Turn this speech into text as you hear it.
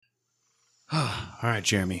All right,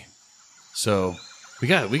 Jeremy. So we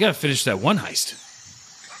got to finish that one heist.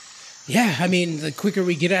 Yeah, I mean, the quicker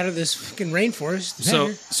we get out of this fucking rainforest, the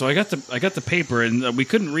better. So I got the paper, and we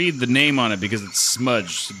couldn't read the name on it because it's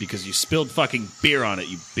smudged because you spilled fucking beer on it,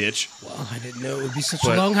 you bitch. Well, I didn't know it would be such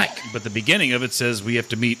a long hike. But the beginning of it says we have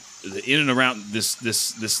to meet in and around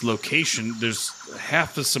this location. There's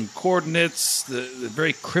half of some coordinates. They're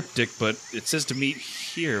very cryptic, but it says to meet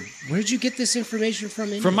here. Where'd you get this information from?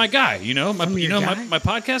 Anyway? From my guy, my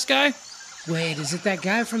podcast guy. Wait, is it that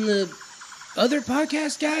guy from the other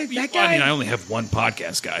podcast guy? That guy? I mean, I only have one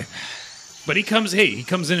podcast guy, but he comes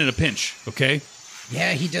in a pinch, okay?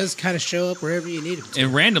 Yeah, he does kind of show up wherever you need him to.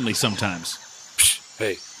 And randomly sometimes.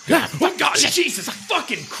 Hey. Oh my God, Jesus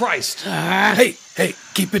fucking Christ. Hey,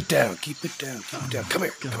 keep it down. Come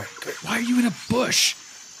here. Why are you in a bush?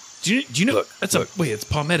 Do you know? Look, it's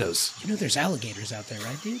palmettos. You know there's alligators out there,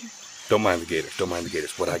 right, dude? Don't mind the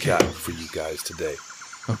gators. What I got for you guys today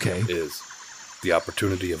is the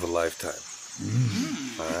opportunity of a lifetime.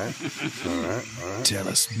 All right. Tell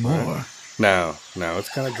us more. Now it's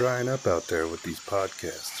kind of drying up out there with these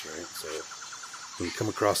podcasts, right? So when you come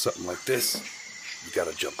across something like this, you got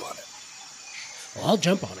to jump on it. Well, I'll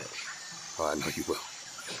jump on it. Oh, I know you will.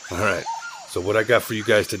 All right. So what I got for you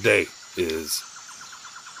guys today is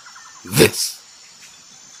this.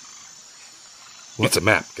 What? It's a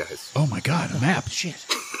map, guys. Oh my God, a map. Shit.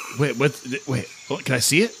 Wait, can I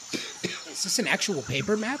see it? Is this an actual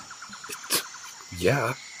paper map?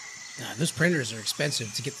 Yeah. Nah, those printers are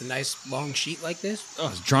expensive to get the nice long sheet like this. Oh,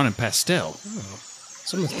 it's drawn in pastel. Oh.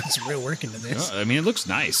 Someone's put some real work into this. I mean, it looks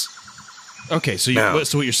nice. Okay, so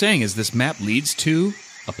what you're saying is this map leads to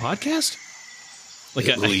a podcast? Like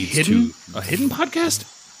a hidden podcast?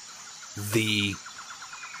 The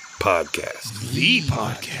podcast. The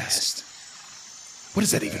podcast. What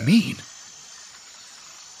does that even mean?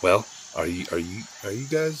 Well, are you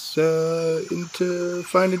guys into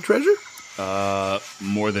finding treasure?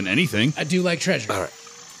 More than anything. I do like treasure. All right.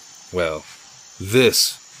 Well,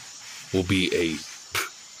 this will be a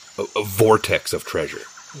vortex of treasure.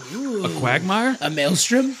 Ooh. A quagmire? A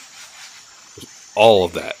maelstrom? All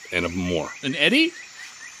of that and more. An eddy?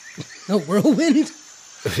 A whirlwind?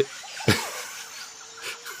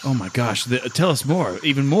 Oh my gosh! Tell us more,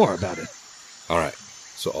 even more about it. All right.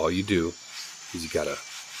 So all you do is you gotta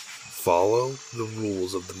follow the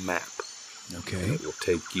rules of the map. Okay. And it will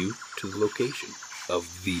take you to the location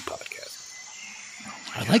of the podcast.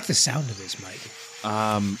 I like the sound of this, Mike.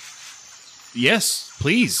 Yes,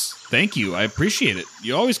 please. Thank you. I appreciate it.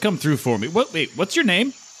 You always come through for me. What's your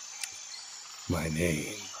name? My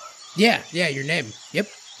name. Yeah, your name. Yep.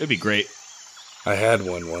 It'd be great. I had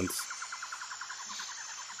one once.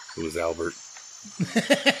 It was Albert.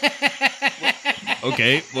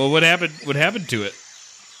 Okay. Well, what happened to it?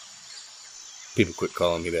 People quit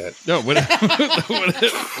calling me that. No, what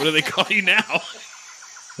do they call you now?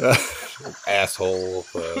 Asshole.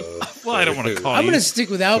 Well, I don't want to call you. I'm going to stick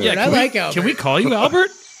with Albert. Yeah, I like Albert. Can we call you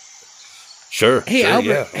Albert? Sure. Hey, sure, Albert.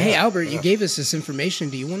 Yeah. Hey, Albert. You gave us this information.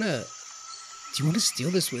 Do you want to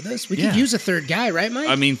steal this with us? We could use a third guy, right, Mike?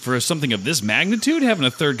 I mean, for something of this magnitude, having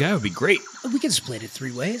a third guy would be great. We could split it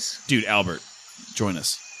 3 ways. Dude, Albert, join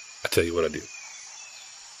us. I tell you what I do.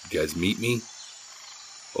 You guys meet me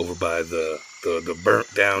over by the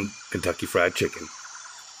burnt down Kentucky Fried Chicken,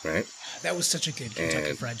 right? That was such a good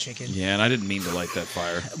Kentucky Fried Chicken. Yeah, and I didn't mean to light that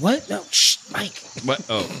fire. What? No, shh, Mike. What?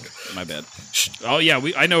 Oh, my bad. Oh yeah,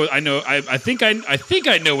 I know. I think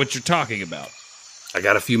I know what you're talking about. I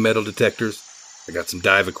got a few metal detectors. I got some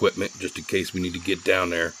dive equipment just in case we need to get down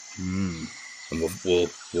there. And we'll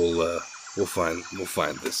find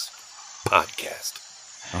this podcast.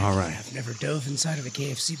 All right. I've never dove inside of a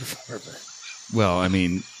KFC before, but Well, I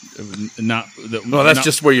mean, not. No, that's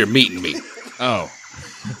just where you're meeting me. Oh,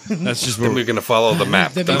 that's just where Then we're going to follow the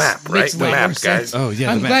map. That The makes- map, right? makes The way map, more guys. sense. Oh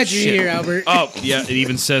yeah, I'm the map. glad you're Shit. here, Albert. Oh yeah, it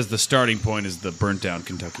even says the starting point is the burnt down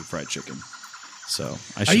Kentucky Fried Chicken. So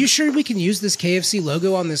I should. Are you sure we can use this KFC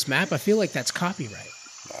logo on this map? I feel like that's copyright.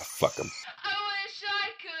 Fuck them. I wish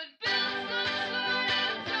I could build some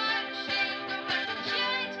sort of time machine that would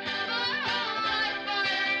change my whole life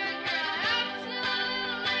forever. Absolutely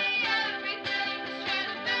everything was trying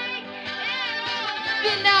to make it all.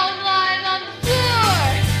 But now I'm lying on the floor,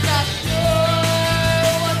 not sure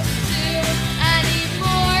what to do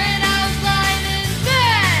anymore. And I was lying in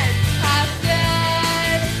bed, half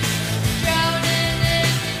dead, drowning in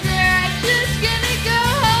regret. Just gonna go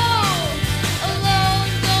home alone.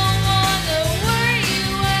 Don't wanna worry you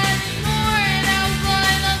anymore. And I was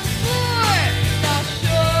lying on the floor, not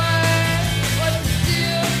sure what to do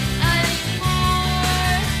anymore.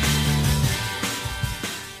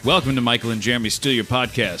 Welcome to Michael and Jeremy's Steal Your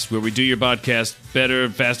Podcast, where we do your podcast better,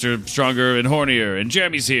 faster, stronger, and hornier. And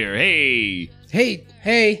Jeremy's here. Hey!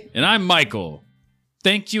 Hey. And I'm Michael.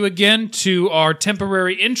 Thank you again to our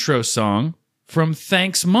temporary intro song from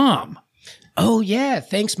Thanks Mom. Oh, yeah.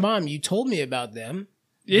 Thanks, Mom. You told me about them.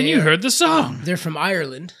 And you heard the song. They're from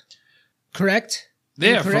Ireland. Correct?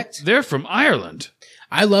 Correct? They're from Ireland.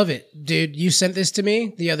 I love it. Dude, you sent this to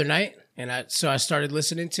me the other night, and so I started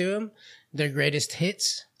listening to them. Their greatest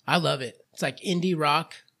hits. I love it. It's like indie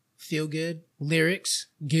rock, feel good, lyrics,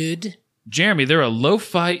 good. Jeremy, they're a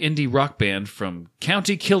lo-fi indie rock band from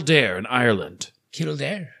County Kildare in Ireland.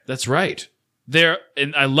 Kildare. That's right.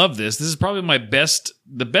 And I love this. This is probably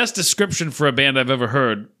the best description for a band I've ever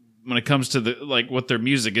heard when it comes to what their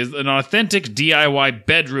music is. An authentic DIY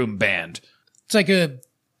bedroom band.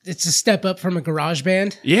 It's a step up from a garage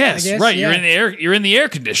band. Yes, right. Yeah. You're in the air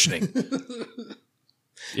conditioning.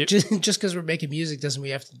 Just because we're making music doesn't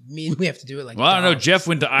mean we have to do it like. Well, I don't know. Jeff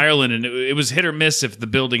went to Ireland, and it was hit or miss if the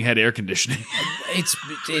building had air conditioning.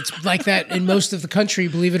 It's like that in most of the country,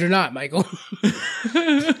 believe it or not, Michael.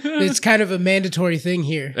 It's kind of a mandatory thing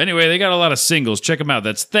here. Anyway, they got a lot of singles. Check them out.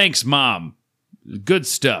 That's Thanks Mom. Good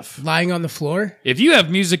stuff. Lying on the floor. If you have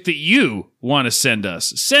music that you want to send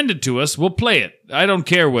us, send it to us. We'll play it. I don't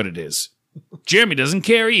care what it is. Jeremy doesn't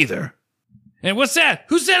care either. And what's that?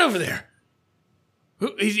 Who's that over there?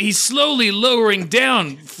 He's slowly lowering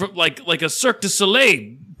down like a Cirque du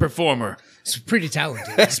Soleil performer. It's pretty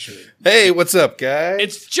talented, actually. Hey, what's up, guys?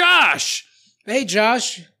 It's Josh. Hey,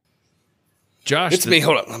 Josh. Josh. It's me.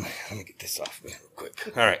 Hold on. Let me get this off me real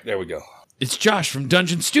quick. All right, there we go. It's Josh from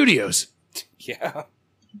Dungeon Studios. Yeah.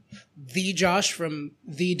 The Josh from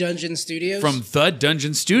The Dungeon Studios? From The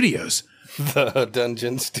Dungeon Studios. The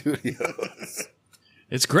Dungeon Studios.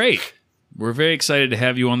 It's great. We're very excited to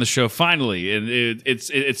have you on the show finally. And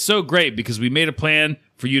it's so great because we made a plan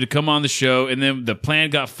for you to come on the show, and then the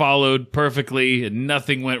plan got followed perfectly and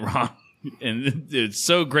nothing went wrong. And it's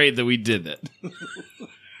so great that we did that.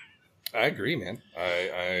 I agree, man.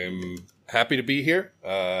 I'm happy to be here.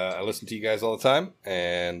 I listen to you guys all the time.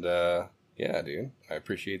 And yeah, dude, I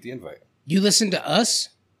appreciate the invite. You listen to us?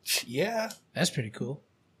 Yeah. That's pretty cool.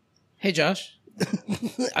 Hey, Josh.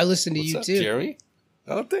 I listen to What's you up, too. Jeremy?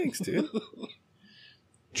 Oh, thanks, dude.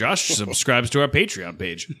 Josh subscribes to our Patreon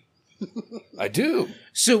page. I do.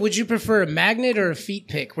 So would you prefer a magnet or a feet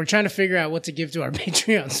pick? We're trying to figure out what to give to our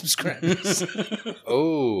Patreon subscribers.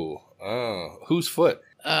 Whose foot?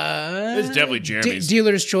 It's definitely Jeremy's.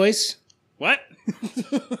 Dealer's choice. What?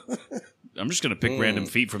 I'm just going to pick random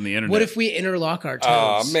feet from the internet. What if we interlock our toes?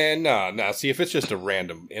 Oh, man, no. See, if it's just a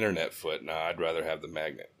random internet foot, I'd rather have the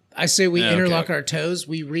magnet. I say we Okay. interlock our toes.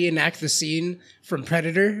 We reenact the scene from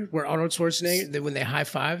Predator where Arnold Schwarzenegger, when they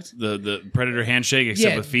high-fived. The Predator handshake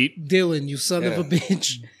except with feet? Dylan, you son of a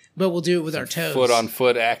bitch. But we'll do it with our toes.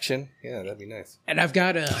 Foot-on-foot action. Yeah, that'd be nice. And I've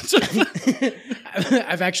got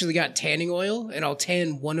I've actually got tanning oil, and I'll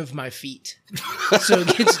tan one of my feet. So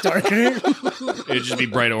it gets darker. It'd just be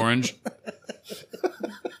bright orange.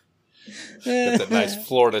 Got that nice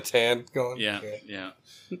Florida tan going. Yeah.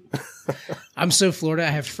 I'm so Florida,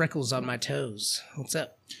 I have freckles on my toes. What's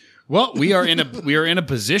up? Well, we are in a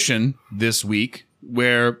position this week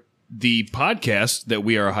where the podcast that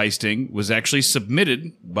we are heisting was actually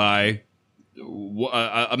submitted by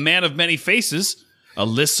a man of many faces, a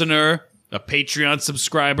listener, a Patreon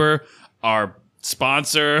subscriber, our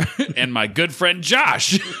sponsor, and my good friend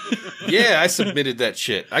Josh. Yeah, I submitted that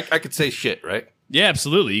shit. I could say shit, right? Yeah,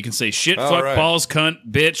 absolutely. You can say shit, All fuck, right. balls, cunt,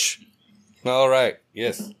 bitch. All right.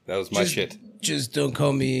 Yes, that was my shit. Just don't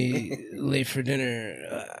call me late for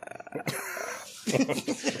dinner.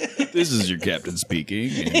 This is your captain speaking,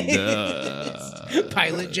 and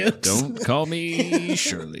Pilot jokes. don't call me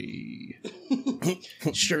Shirley.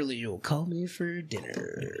 Surely you'll call me for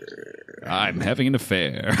dinner. I'm having an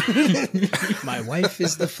affair. My wife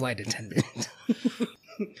is the flight attendant.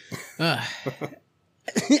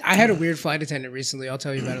 I had a weird flight attendant recently. I'll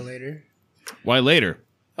tell you about it later. Why later?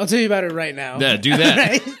 I'll tell you about it right now. Yeah, do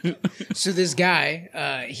that. Right? So this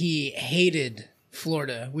guy, he hated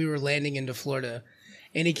Florida. We were landing into Florida,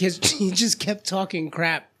 and he just kept talking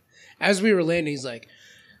crap. As we were landing, he's like,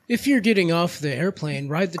 if you're getting off the airplane,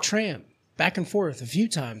 ride the tram. Back and forth a few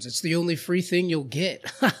times. It's the only free thing you'll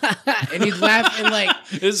get. And he'd laugh, and like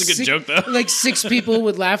This is a good joke, though. Like 6 people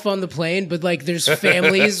would laugh on the plane, but like there's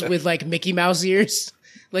families with like Mickey Mouse ears.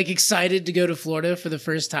 like excited to go to Florida for the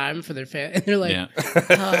first time for their fan, and they're like, Yeah.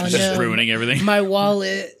 "Oh Just no, ruining everything. my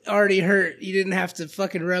wallet already hurt. You didn't have to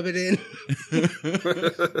fucking rub it in."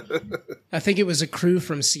 I think it was a crew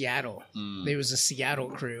from Seattle. There was a Seattle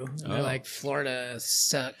crew. And they're like, Florida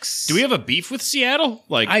sucks. Do we have a beef with Seattle?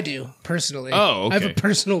 Like, I do, personally. Oh, I have okay. a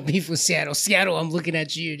personal beef with Seattle. Seattle, I'm looking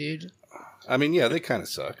at you, dude. I mean, yeah, they kind of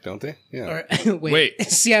suck, don't they? Yeah. Or, wait.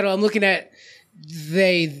 Seattle, I'm looking at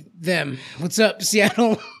them. What's up,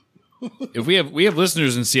 Seattle? if we have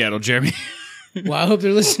listeners in Seattle, Jeremy. Well, I hope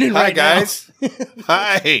they're listening Hi, right guys.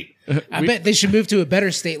 Hi. now. I bet they should move to a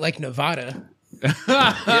better state like Nevada.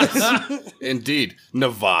 Indeed.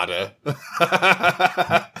 Nevada.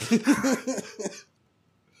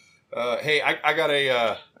 Hey, I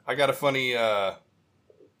got a funny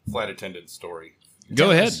flight attendant story.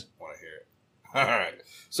 Go ahead. Want to hear it? All right.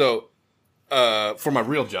 So, for my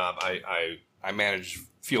real job, I manage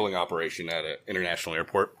fueling operation at an international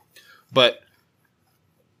airport. But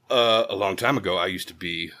a long time ago, I used to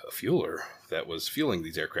be a fueler that was fueling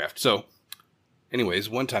these aircraft. So, anyways,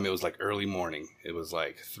 one time it was like early morning. It was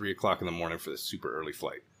like 3 o'clock in the morning for this super early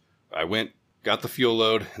flight. I went, got the fuel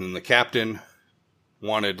load, and then the captain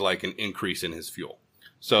wanted like an increase in his fuel.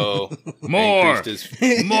 So More. increased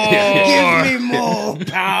his More. Give me more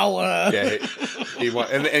power. yeah,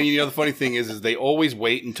 and you know the funny thing is they always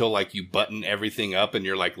wait until like you button everything up and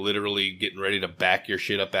you're like literally getting ready to back your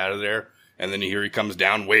shit up out of there, and then you hear he comes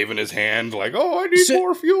down waving his hand like, "Oh, I need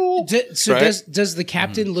more fuel." So Right? does the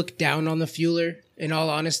captain look down on the fueler? In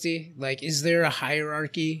all honesty, like, is there a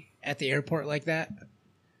hierarchy at the airport like that?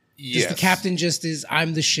 Yes. Does the captain just is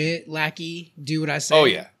I'm the shit lackey? Do what I say. Oh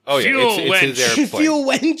yeah. Fuel It's his wench. airplane. Fuel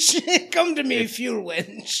wench, come to me, fuel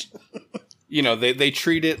wench. You know, they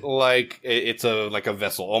treat it like it's like a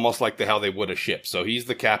vessel, almost like how they would a ship. So he's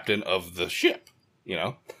the captain of the ship, you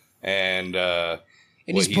know, and And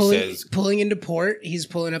what he's he pulling says, pulling into port. He's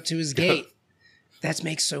pulling up to his gate. That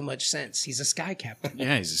makes so much sense. He's a sky captain.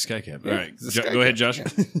 Yeah, he's a sky captain. All right, he's a sky go ahead, Josh.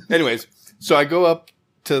 Anyways, so I go up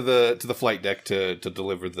to the flight deck to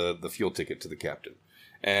deliver the fuel ticket to the captain,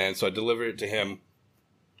 and so I deliver it to him,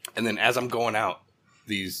 and then as I'm going out,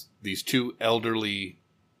 these two elderly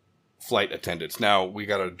flight attendants. Now we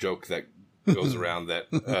got a joke that goes around that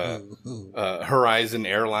Horizon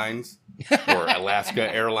Airlines or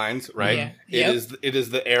Alaska Airlines, right? Yeah. It Yep. is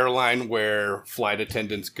the airline where flight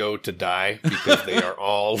attendants go to die because they are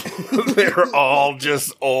all they're all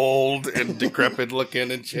just old and decrepit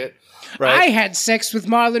looking and shit. I Right? had sex with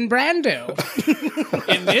Marlon Brando.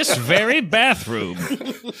 In this very bathroom.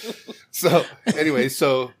 So, anyway,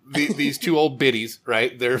 these two old biddies,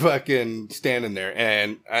 right? They're fucking standing there,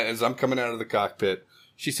 and as I'm coming out of the cockpit,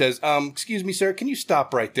 she says, "Excuse me, sir, can you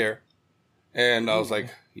stop right there?" And I was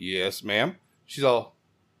like, "Yes, ma'am." She's all,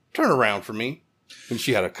 "Turn around for me," and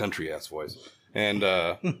she had a country ass voice, and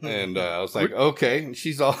I was like, "Okay," and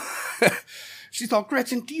she's all. She's all,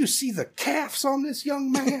 "Gretchen, do you see the calves on this young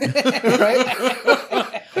man?"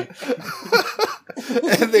 Right?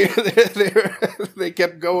 And they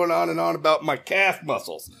kept going on and on about my calf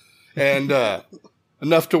muscles. And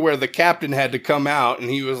enough to where the captain had to come out and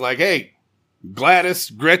he was like, "Hey, Gladys,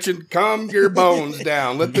 Gretchen, calm your bones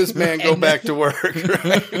down. Let this man go back to work."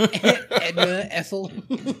 Right? Edna, Ethel.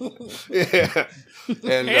 Yeah.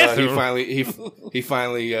 And Ethel. he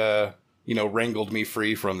finally wrangled me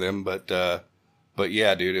free from them, but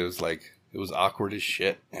yeah, dude, it was awkward as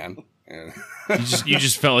shit, man. And You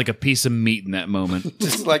just felt like a piece of meat in that moment.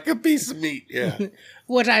 just like a piece of meat, yeah.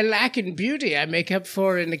 What I lack in beauty, I make up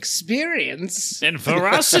for in experience. And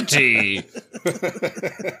ferocity.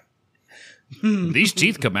 These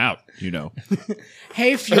teeth come out, you know.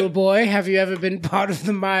 Hey, Fuel Boy, have you ever been part of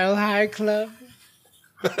the Mile High Club?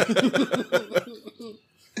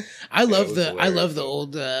 I love the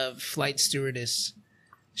old flight stewardess.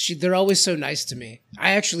 They're always so nice to me.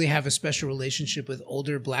 I actually have a special relationship with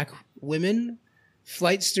older black women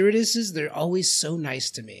flight stewardesses. They're always so nice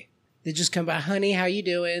to me. They just come by, "Honey, how you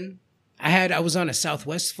doing?" I was on a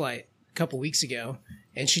Southwest flight a couple weeks ago,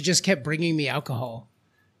 and she just kept bringing me alcohol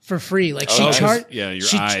for free. Like she nice. charged. Yeah, your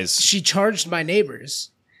she, eyes. She charged my neighbors.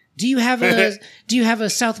 Do you have a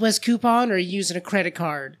Southwest coupon, or are you using a credit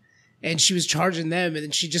card? And she was charging them, and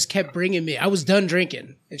then she just kept bringing me. I was done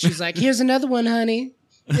drinking, and she's like, "Here's another one, honey."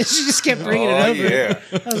 And she just kept bringing it over. Yeah.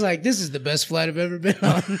 I was like, "This is the best flight I've ever been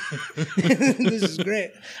on. This is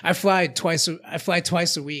great." I fly twice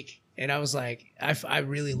a week, and I was like, I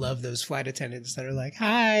really love those flight attendants that are like,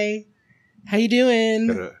 "Hi, how you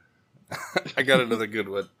doing?" I got another good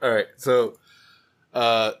one. All right, so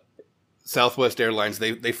Southwest Airlines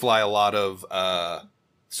they fly a lot of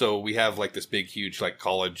So we have like this big, huge like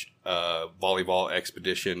college volleyball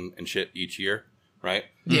expedition and shit each year, right?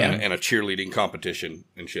 Yeah. And a cheerleading competition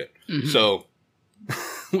and shit. So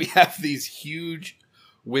we have these huge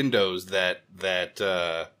windows that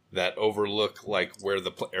overlook like where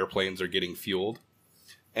the airplanes are getting fueled.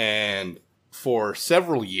 And for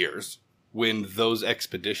several years, when those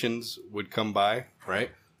expeditions would come by,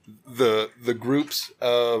 right, the groups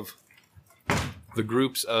of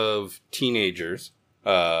teenagers,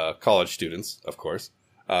 college students, of course,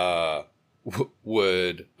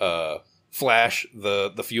 would flash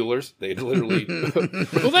the fuelers. They'd literally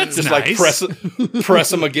Well, that's just nice. like press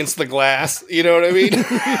them against the glass. You know what I mean?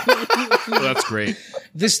 Well, that's great.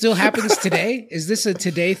 This still happens today? Is this a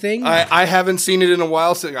today thing? I haven't seen it in a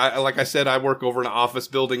while. So like I said, I work over in an office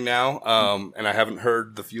building now, and I haven't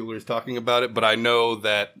heard the fuelers talking about it. But I know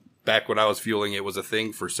that back when I was fueling, it was a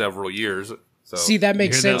thing for several years. So See, that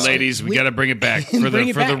makes Hear that, sense. ladies? We got to bring it back for Bring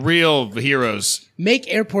it the back. real heroes. Make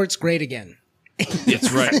airports great again.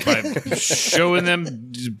 That's right. By showing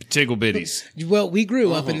them tickle bitties. Well, we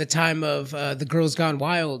grew up in the time of the Girls Gone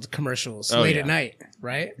Wild commercials late yeah. at night,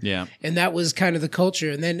 right? Yeah. And that was kind of the culture.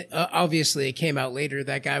 And then obviously it came out later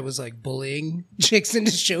that guy was like bullying chicks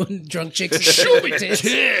into showing drunk chicks. Show me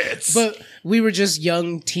Tits. But we were just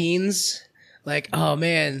young teens. Like, oh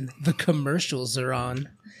man, the commercials are on.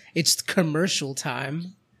 It's commercial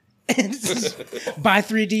time. And buy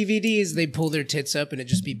 3 DVDs. They pull their tits up and it'd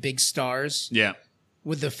just be big stars Yeah.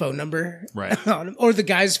 with the phone number Right. on them. Or the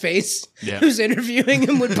guy's face Yeah. who's interviewing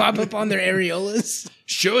him would pop up on their areolas.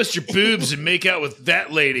 Show us your boobs and make out with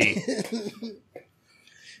that lady.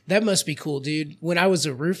 That must be cool, dude. When I was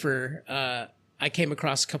a roofer, I came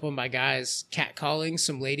across a couple of my guys catcalling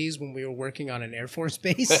some ladies when we were working on an Air Force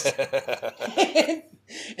base.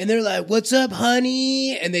 And they're like, "What's up,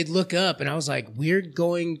 honey?" And they'd look up, and I was like, "We're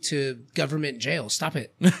going to government jail. Stop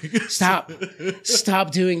it.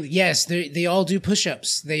 Stop doing." Yes, they all do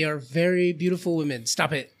push-ups. They are very beautiful women.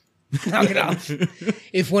 Stop it. Knock it off.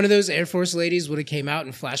 If one of those Air Force ladies would have came out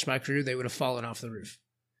and flashed my crew, they would have fallen off the roof.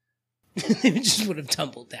 They just would have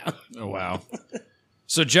tumbled down. Oh, wow.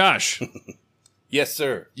 So, Josh, Yes,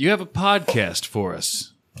 sir. you have a podcast for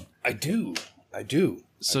us. I do.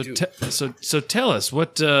 So, so tell us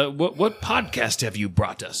what podcast have you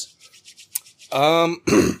brought us?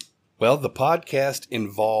 Well, the podcast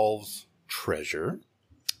involves treasure.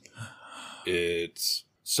 It's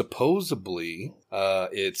supposedly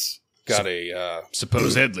it's got a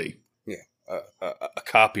Supposedly.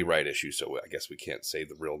 copyright issue, so I guess we can't say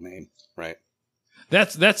the real name, right?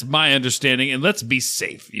 That's my understanding, and let's be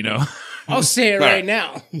safe. You know. I'll say it right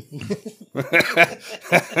now.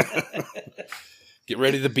 Get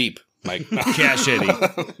ready to beep, Mike. Cash Eddie.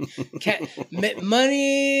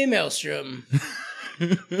 Money Maelstrom.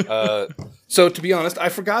 So to be honest, I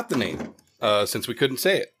forgot the name since we couldn't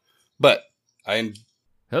say it, but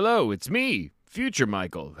Hello, it's me, Future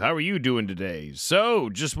Michael. How are you doing today? So,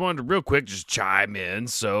 just wanted to real quick just chime in.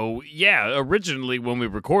 So, yeah, originally when we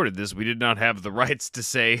recorded this, we did not have the rights to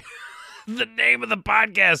say the name of the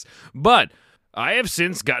podcast, but I have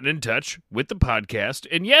since gotten in touch with the podcast,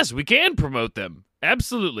 and yes, we can promote them.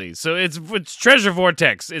 Absolutely. So it's Treasure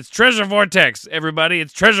Vortex. It's Treasure Vortex, everybody.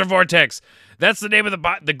 It's Treasure Vortex. That's the name of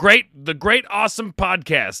the great awesome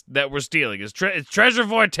podcast that we're stealing. It's Treasure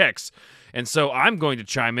Vortex. And so I'm going to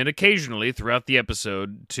chime in occasionally throughout the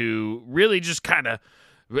episode to really just kind of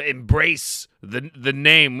embrace the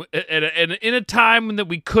name in a time that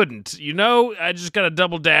we couldn't. You know, I just got to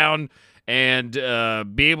double down and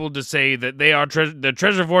be able to say that they are the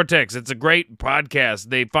Treasure Vortex. It's a great podcast.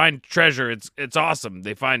 They find treasure. It's awesome.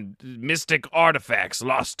 They find mystic artifacts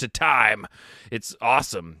lost to time. It's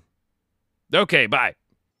awesome. Okay, bye.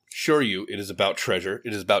 assure you it is about treasure.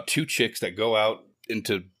 It is about two chicks that go out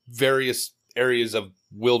into various areas of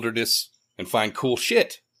wilderness and find cool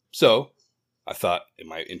shit. So I thought it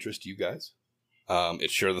might interest you guys.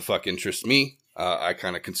 It sure the fuck interests me. I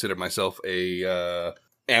kind of consider myself a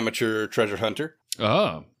amateur treasure hunter.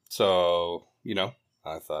 Oh. So, you know,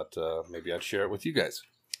 I thought maybe I'd share it with you guys.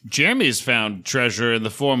 Jeremy's found treasure in the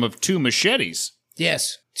form of 2 machetes.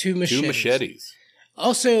 Yes, 2 machetes. 2 machetes.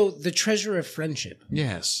 Also, the treasure of friendship,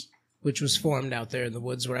 Yes. which was formed out there in the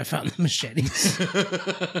woods where I found the machetes.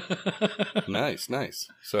 Nice, nice.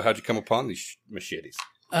 So how'd you come upon these machetes?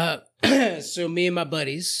 So me and my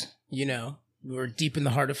buddies, you know, we were deep in the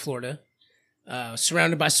heart of Florida,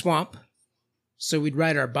 surrounded by swamp. So we'd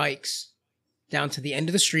ride our bikes down to the end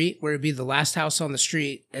of the street where it'd be the last house on the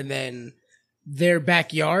street. And then their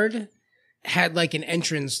backyard had like an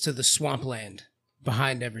entrance to the swampland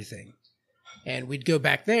behind everything. And we'd go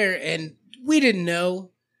back there and we didn't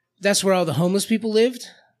know that's where all the homeless people lived.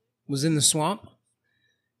 was in the swamp.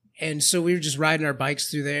 And so we were just riding our bikes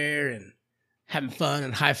through there and having fun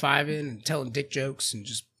and high-fiving and telling dick jokes and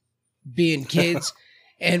just being kids.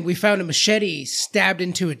 And we found a machete stabbed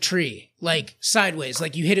into a tree, like sideways,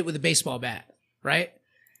 like you hit it with a baseball bat, right?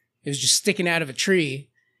 It was just sticking out of a tree.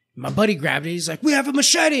 My buddy grabbed it. He's like, we have a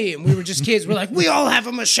machete. And we were just kids. We're like, we all have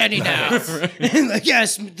a machete now. And like,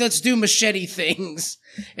 yes, let's do machete things.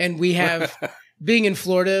 And we have, being in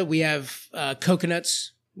Florida, we have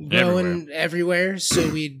coconuts growing everywhere.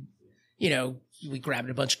 So we grabbed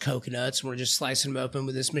a bunch of coconuts and we're just slicing them open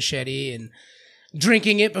with this machete and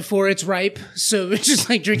drinking it before it's ripe. So it's just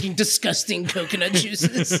like drinking disgusting coconut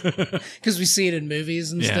juices because we see it in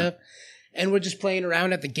movies and stuff. And we're just playing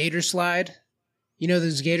around at the gator slide. You know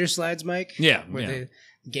those gator slides, Mike? Yeah. Where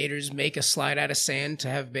the gators make a slide out of sand to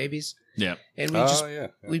have babies. Yeah. And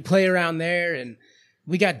we play around there, and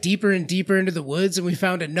we got deeper and deeper into the woods, and we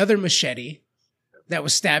found another machete that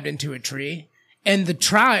was stabbed into a tree. And the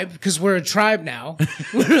tribe, because we're a tribe now,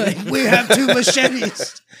 we're like, we have 2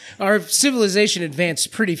 machetes. Our civilization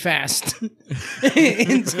advanced pretty fast.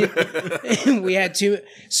 and we had 2.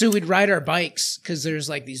 So we'd ride our bikes, because there's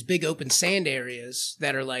like these big open sand areas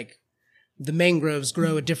that are like, the mangroves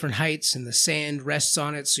grow at different heights and the sand rests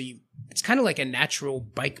on it. So it's kind of like a natural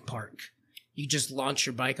bike park. You just launch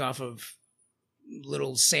your bike off of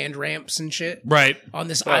little sand ramps and shit. Right. On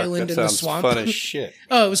this island in the swamp. Fun as shit.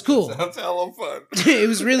 Oh, it was cool. Sounds hella fun. It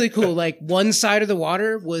was really cool. Like one side of the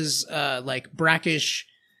water was like brackish,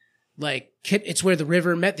 like it's where the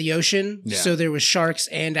river met the ocean. Yeah. So there was sharks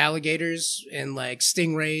and alligators and like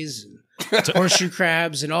stingrays and horseshoe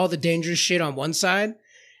crabs and all the dangerous shit on one side.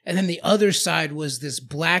 And then the other side was this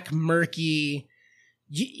black, murky.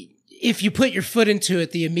 If you put your foot into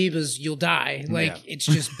it, the amoebas, you'll die. Like it's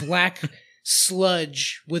just black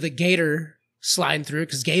sludge with a gator sliding through it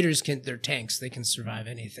because gators they're tanks. They can survive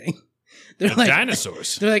anything. They're like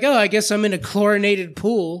dinosaurs. They're like, oh, I guess I'm in a chlorinated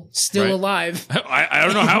pool, still alive. I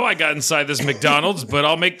don't know how I got inside this McDonald's, but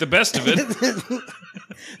I'll make the best of it.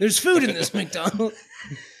 There's food in this McDonald's.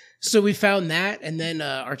 So we found that, and then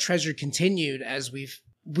our treasure continued as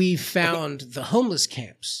we found the homeless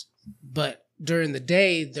camps. But during the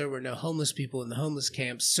day, there were no homeless people in the homeless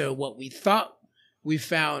camps. So what we thought we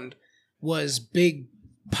found was big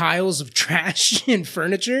piles of trash and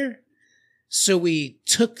furniture. So we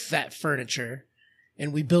took that furniture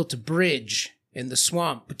and we built a bridge in the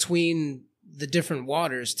swamp between the different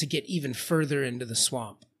waters to get even further into the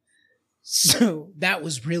swamp. So that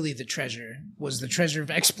was really the treasure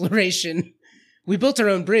of exploration. We built our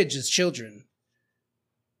own bridge as children.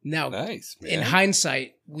 Now, nice, man. In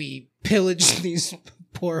hindsight, we pillaged these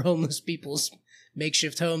poor homeless people's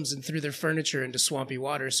makeshift homes and threw their furniture into swampy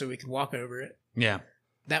water so we could walk over it. Yeah.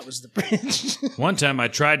 That was the bridge. One time I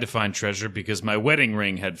tried to find treasure because my wedding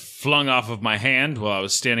ring had flung off of my hand while I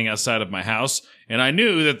was standing outside of my house, and I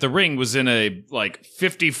knew that the ring was in a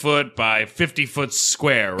 50-foot by 50-foot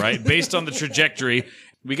square, right? Based on the trajectory.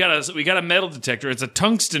 We got a metal detector. It's a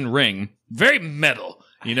tungsten ring. Very metal,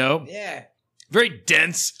 you know? Yeah. Very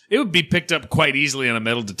dense. It would be picked up quite easily on a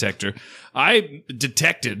metal detector. I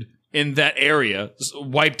detected in that area,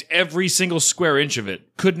 wiped every single square inch of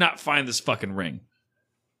it, could not find this fucking ring.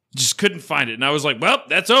 Just couldn't find it. And I was like, well,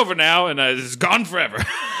 that's over now, and it's gone forever.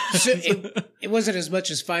 So it wasn't as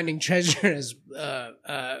much as finding treasure as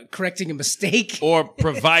correcting a mistake. Or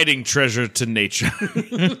providing treasure to nature.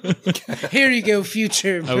 Here you go,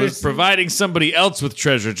 future person. I was providing somebody else with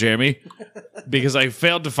treasure, Jeremy, because I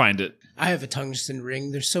failed to find it. I have a tungsten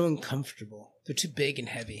ring. They're so uncomfortable. They're too big and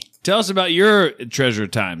heavy. Tell us about your treasure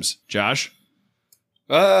times, Josh.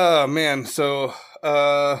 Man. So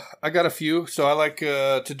I got a few. So I like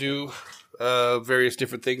to do various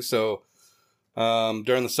different things. So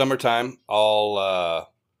during the summertime,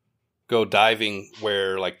 I'll go diving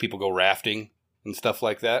where like people go rafting and stuff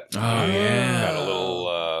like that. Oh, yeah. Got a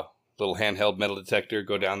little handheld metal detector.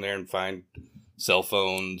 Go down there and find cell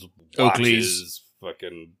phones, watches,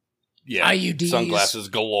 fucking IUDs. sunglasses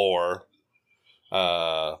galore.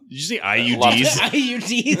 Did you say IUDs?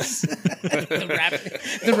 IUDs.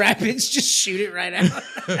 the rapids just shoot it right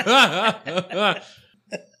out.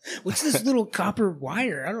 What's this little copper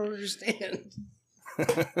wire? I don't understand.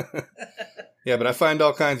 Yeah, but I find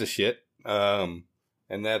all kinds of shit, and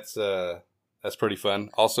that's pretty fun.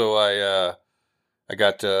 Also, I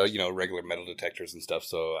got regular metal detectors and stuff.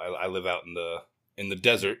 So I live out in the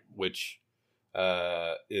desert, which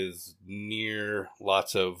is near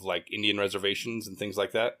lots of like Indian reservations and things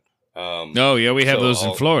like that. Oh yeah, we have those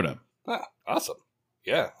in Florida. Awesome.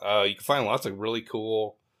 Yeah, you can find lots of really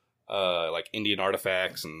cool like Indian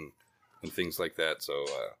artifacts and things like that. So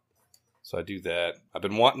So I do that. I've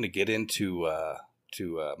been wanting to get into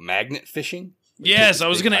magnet fishing. Yes, I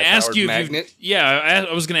was going to ask you. Magnet. I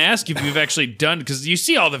was going to ask you if you've actually done, because you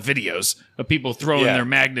see all the videos of people throwing their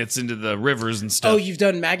magnets into the rivers and stuff. Oh, you've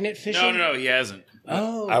done magnet fishing? No, he hasn't.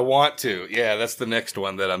 Oh, I want to. Yeah, that's the next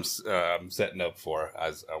one that I'm setting up for.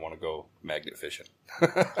 I want to go magnet fishing.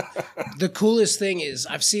 the coolest thing is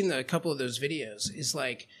I've seen a couple of those videos. Is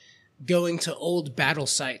like going to old battle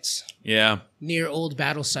sites, Yeah, near old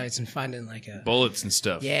battle sites, and finding like a bullets and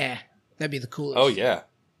stuff. yeah, that'd be the coolest. Oh yeah.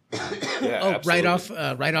 Yeah, right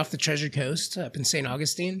absolutely. right off the Treasure Coast up in St.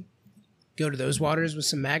 Augustine. Go to those waters with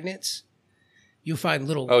some magnets. You'll find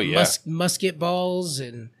little musket balls,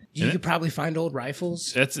 and you could probably find old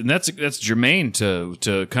rifles. That's germane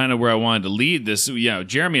to kind of where I wanted to lead this.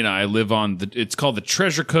 Jeremy and I live on it's called the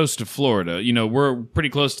Treasure Coast of Florida. We're pretty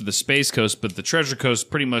close to the Space Coast, but the Treasure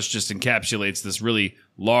Coast pretty much just encapsulates this really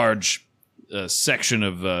large section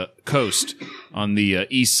of coast on the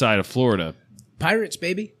east side of Florida. Pirates,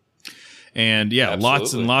 baby. And Absolutely.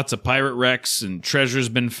 lots and lots of pirate wrecks and treasures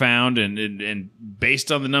been found, and based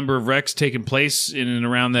on the number of wrecks taking place in and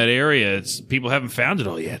around that area, people haven't found it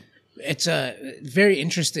all yet. It's very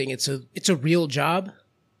interesting. It's a real job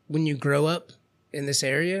when you grow up in this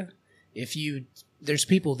area. There's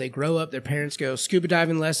people, they grow up, their parents go scuba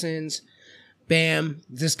diving lessons. Bam,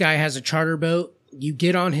 this guy has a charter boat. You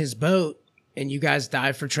get on his boat and you guys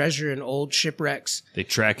dive for treasure in old shipwrecks. They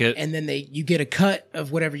track it. And then you get a cut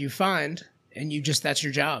of whatever you find, and that's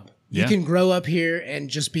your job. Yeah. You can grow up here and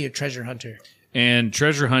just be a treasure hunter. And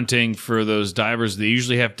treasure hunting for those divers, they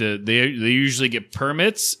usually they usually get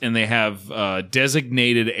permits, and they have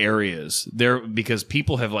designated areas there because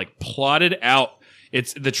people have plotted out.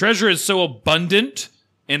 The treasure is so abundant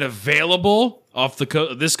and available off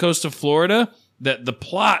this coast of Florida that the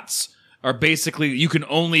plots are basically, you can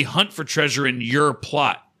only hunt for treasure in your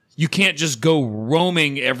plot. You can't just go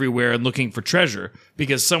roaming everywhere and looking for treasure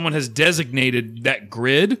because someone has designated that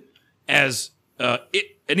grid as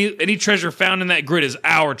any treasure found in that grid is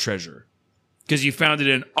our treasure because you found it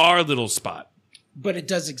in our little spot. But it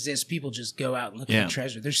does exist. People just go out and look for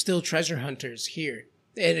treasure. There's still treasure hunters here.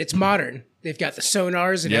 And it's modern. They've got the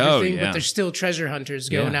sonars and everything, but there's still treasure hunters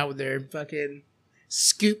going out with their fucking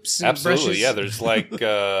scoops and brushes. Yeah, there's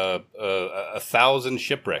 1,000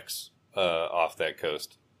 shipwrecks off that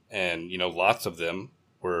coast. And, lots of them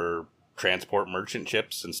were transport merchant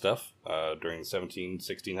ships and stuff during the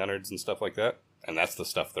 1600s and stuff like that. And that's the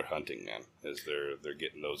stuff they're hunting, man, is they're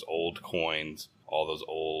getting those old coins, all those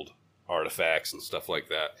old artifacts and stuff like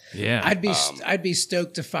that. Yeah. I'd be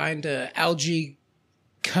stoked to find a algae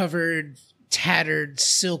covered tattered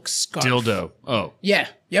silk scarf. Dildo. Oh. Yeah.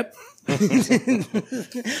 Yep.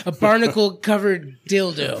 A barnacle covered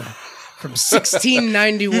dildo from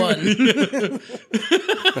 1691.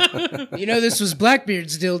 This was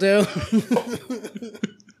Blackbeard's dildo.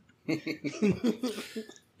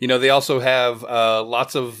 They also have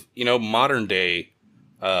lots of, modern day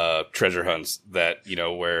treasure hunts that,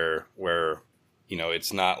 where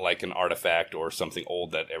it's not like an artifact or something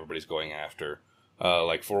old that everybody's going after.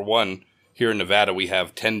 For one, here in Nevada, we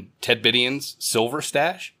have Ted Bidian's silver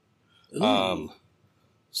stash. Ted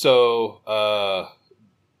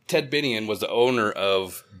Binion was the owner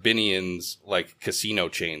of Binian's casino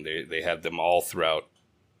chain. They had them all throughout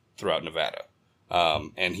Nevada.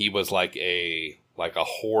 And he was like a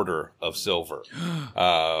hoarder of silver.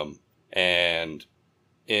 And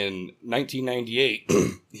in 1998,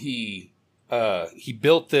 he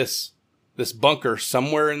built this bunker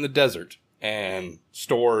somewhere in the desert and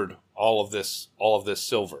stored all of this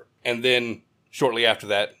silver. And then shortly after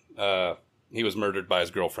that, he was murdered by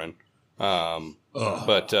his girlfriend.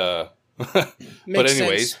 But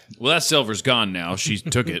anyways, well, that silver's gone now. She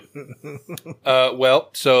took it.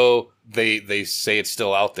 So they say it's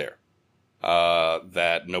still out there.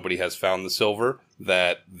 That nobody has found the silver.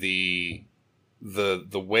 That the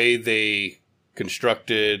way they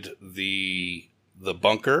constructed the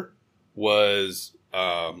bunker was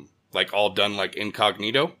all done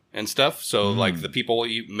incognito and stuff. So the people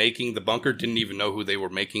making the bunker didn't even know who they were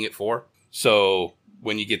making it for. So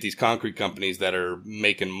when you get these concrete companies that are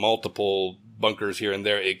making multiple bunkers here and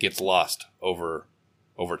there, it gets lost over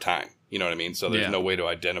time. You know what I mean? So there's no way to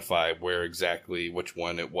identify which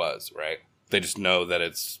one it was, right? They just know that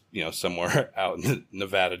it's, somewhere out in the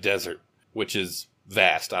Nevada desert, which is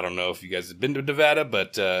vast. I don't know if you guys have been to Nevada,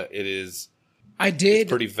 but it is. I did. It's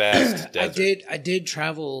pretty vast desert. I did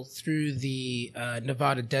travel through the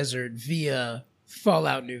Nevada desert via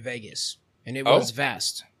Fallout New Vegas, and it was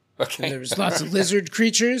vast. Okay. And there was lots of lizard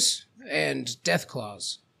creatures and death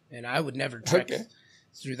claws, and I would never trek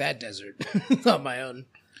through that desert on my own.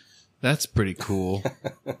 That's pretty cool.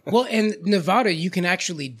 Well, in Nevada, you can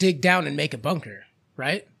actually dig down and make a bunker,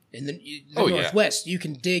 right? In the Northwest, you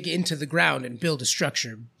can dig into the ground and build a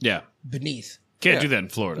structure Yeah. beneath. Can't do that in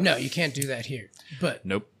Florida. No, you can't do that here. But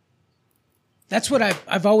Nope. that's what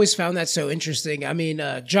I've always found that so interesting. I mean,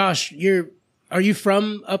 Josh, are you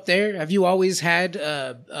from up there? Have you always had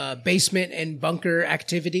basement and bunker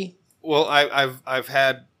activity? Well, I've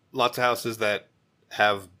had lots of houses that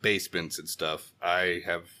have basements and stuff. I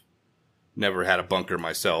have never had a bunker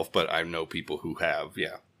myself, but I know people who have.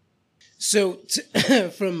 Yeah. So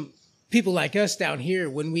from people like us down here,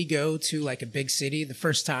 when we go to like a big city the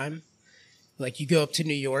first time, like you go up to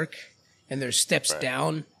New York and there's steps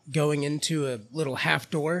down going into a little half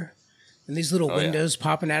door and these little windows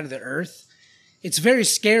popping out of the earth. It's very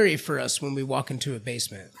scary for us when we walk into a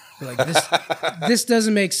basement. We're like, this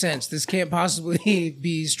doesn't make sense. This can't possibly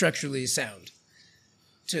be structurally sound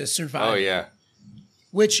to survive. Oh, yeah.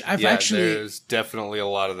 Which there's definitely a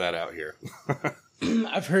lot of that out here.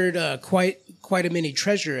 I've heard quite a many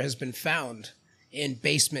treasure has been found in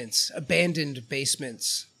basements, abandoned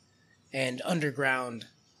basements, and underground.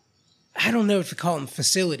 I don't know if to call them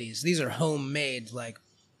facilities. These are homemade, like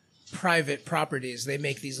private properties. They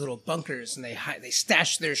make these little bunkers and they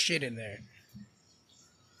stash their shit in there.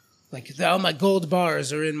 Like all my gold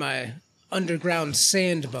bars are in my underground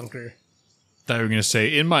sand bunker. Thought you were going to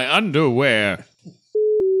say, in my underwear.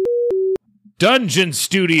 Dungeon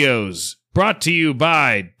Studios. Brought to you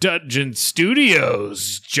by Dungeon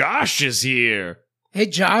Studios. Josh is here. Hey,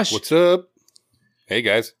 Josh. What's up? Hey,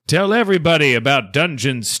 guys. Tell everybody about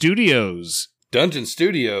Dungeon Studios. Dungeon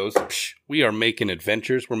Studios, we are making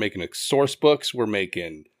adventures. We're making source books. We're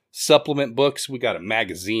making supplement books. We got a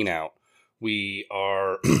magazine out. We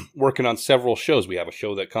are working on several shows. We have a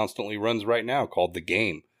show that constantly runs right now called The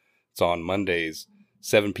Game. It's on Mondays,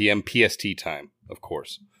 7 p.m. PST time, of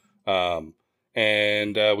course.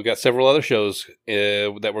 And we got several other shows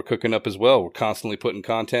that we're cooking up as well. We're constantly putting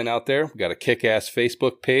content out there. We got a kick-ass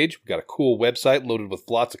Facebook page. We got a cool website loaded with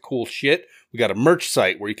lots of cool shit. We got a merch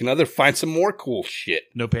site where you can find some more cool shit.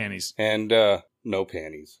 No panties. And no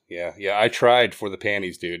panties. Yeah. I tried for the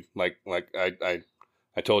panties, dude. Like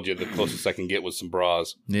I told you, the closest I can get was some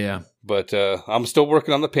bras. Yeah. But I'm still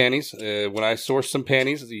working on the panties. When I source some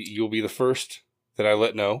panties, you'll be the first that I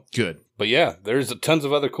let know. Good. But yeah, there's tons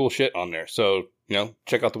of other cool shit on there. So,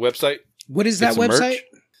 check out the website. What is that website? Merch.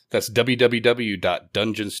 That's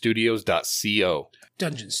www.dungeonstudios.co.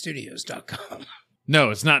 Dungeonstudios.com.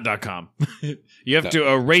 No, it's not .com. You have to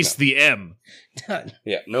erase the M.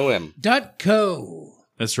 Yeah, no M. .co.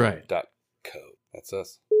 That's right. .co. That's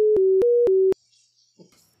us.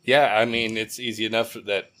 Yeah, I mean, it's easy enough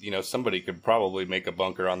that, somebody could probably make a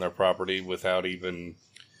bunker on their property without even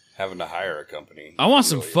having to hire a company. I want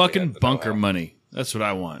some fucking bunker money. That's what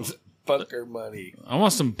I want. Bunker money. I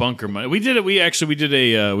want some bunker money. We did it. We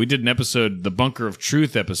did an episode, the Bunker of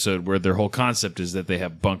Truth episode, where their whole concept is that they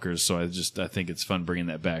have bunkers. So I think it's fun bringing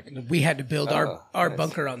that back. We had to build our nice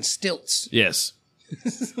bunker on stilts. Yes.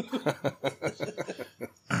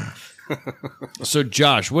 So,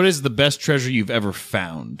 Josh, what is the best treasure you've ever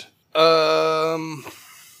found? True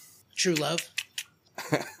love.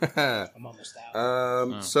 I'm almost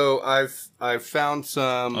out. So I've found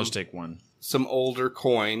some. I'll just take one. Some older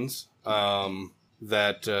coins that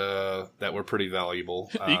were pretty valuable.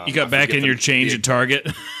 You got back in your change at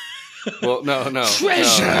Target? Well, no.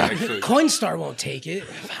 Treasure! No, Coinstar won't take it.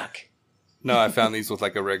 Fuck. No, I found these with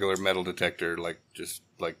like a regular metal detector, just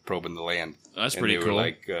probing the land. That's pretty cool. They were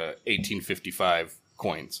like 1855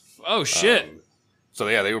 coins. Oh, shit. So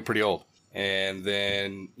yeah, they were pretty old. And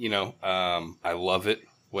then, I love it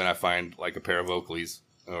when I find like a pair of Oakleys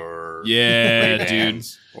or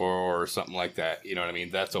Ray-Bans or something like that. You know what I mean?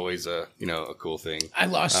 That's always a cool thing. I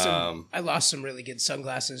lost some really good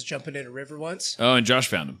sunglasses jumping in a river once. Oh, and Josh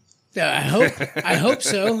found them. I hope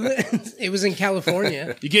so. It was in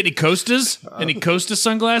California. You get any Costas? Any Costa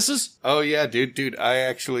sunglasses? Oh yeah, dude. I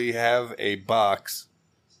actually have a box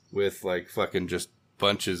with like fucking just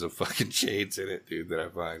bunches of fucking shades in it, dude, that I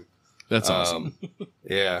find. That's awesome.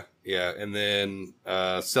 Yeah. And then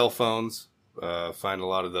cell phones, find a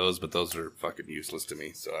lot of those, but those are fucking useless to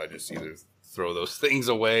me. So I just either throw those things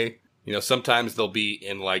away. Sometimes they'll be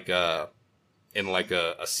in like a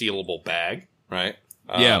sealable bag, right?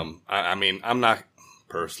 Yeah. I mean, I'm not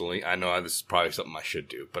personally. I know this is probably something I should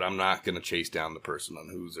do, but I'm not gonna chase down the person on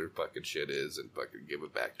whose their fucking shit is and fucking give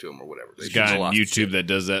it back to them or whatever. There's a guy on YouTube that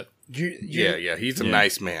does that. Yeah, he's a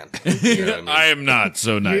nice man. You know what I mean? I am not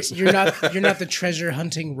so nice. You're not the treasure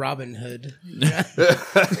hunting Robin Hood.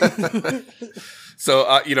 So,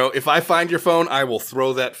 if I find your phone, I will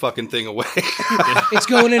throw that fucking thing away. It's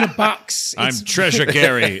going in a box. I'm It's- Treasure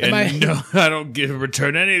Gary, and My- no, I don't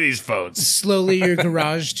return any of these phones. Slowly, your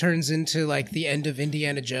garage turns into like the end of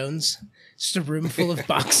Indiana Jones. Just a room full of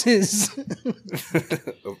boxes.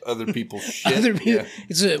 Of other people's shit. Other people, Yeah.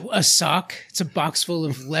 it's a sock. It's a box full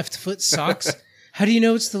of left foot socks. How do you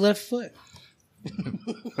know it's the left foot?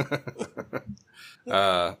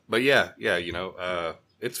 But yeah,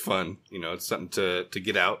 it's fun. It's something to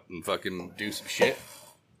get out and fucking do some shit.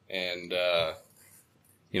 And, I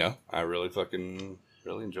really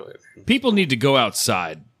enjoy it. People need to go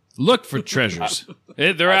outside, look for treasures.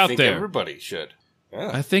 They're I out think there. everybody should. Yeah,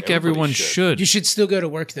 I think everybody everyone should. You should still go to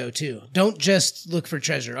work though too. Don't just look for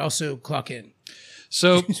treasure. Also clock in.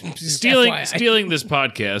 So FYI. stealing this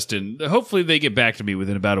podcast, and hopefully they get back to me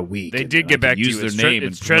within about a week. They and did I get can back to use you. their It's name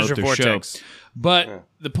it's and promote Treasure their Vortex. show. But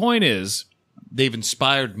the point is, they've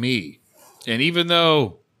inspired me, and even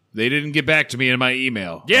though they didn't get back to me in my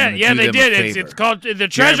email, Yeah, I'm gonna do they them a did. favor. It's called the Jeremy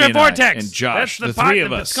Treasure and I Vortex. and Josh, That's the three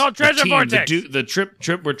of us. It's called the Treasure team, Vortex. The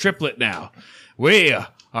trip. We're triplet now. We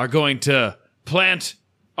are going to plant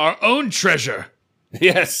our own treasure.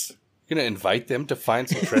 Yes. You're going to invite them to find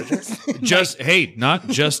some treasure?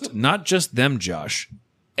 Not just them, Josh.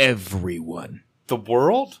 Everyone. The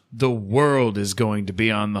world? The world is going to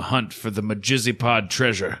be on the hunt for the Majizipod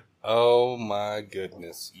treasure. Oh my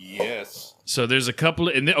goodness. Yes. So there's a couple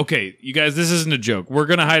of, okay, you guys, this isn't a joke. We're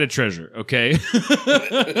going to hide a treasure, okay?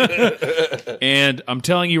 And I'm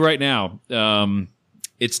telling you right now,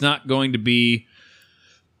 it's not going to be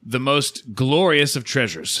the most glorious of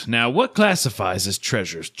treasures. Now, what classifies as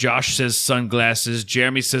treasures? Josh says sunglasses.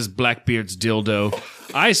 Jeremy says Blackbeard's dildo.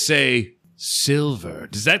 I say silver.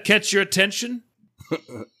 Does that catch your attention?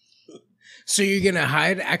 So you're gonna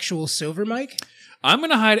hide actual silver, Mike? I'm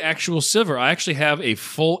going to hide actual silver. I actually have a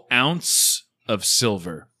full ounce of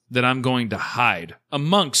silver that I'm going to hide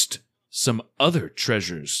amongst some other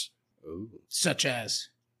treasures. Such as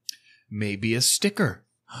Maybe a sticker.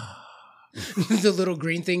 the little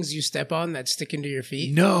green things you step on that stick into your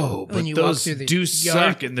feet. No, When but you walk those through the do yard.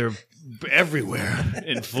 suck, and they're everywhere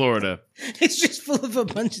in Florida. It's just full of a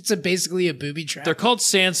bunch. It's basically a booby trap. They're called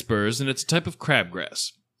sand spurs, and it's a type of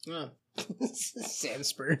crabgrass. Sand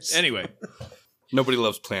spurs. Anyway, Nobody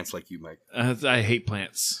loves plants like you, Mike. I hate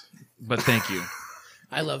plants, but thank you.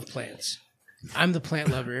 I love plants. I'm the plant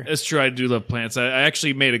lover. That's true. I do love plants. I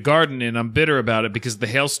actually made a garden, and I'm bitter about it because the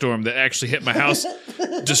hailstorm that actually hit my house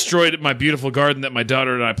destroyed my beautiful garden that my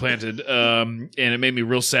daughter and I planted, and it made me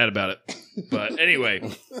real sad about it. But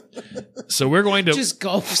anyway, so we're going to. Just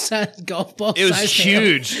golf ball. It was sized hail.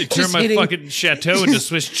 huge. It turned Just my hitting- fucking chateau into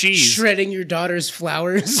Swiss cheese. Shredding your daughter's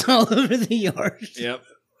flowers all over the yard. Yep.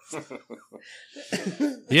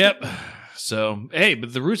 Yep. So, hey,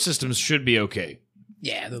 but the root systems should be okay.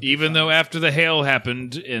 Yeah. they'll be Even fine. though after the hail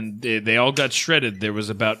happened and they all got shredded, there was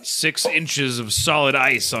about 6 inches of solid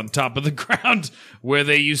ice on top of the ground where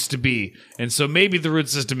they used to be. And so maybe the root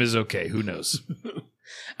system is okay. Who knows?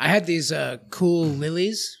 I had these cool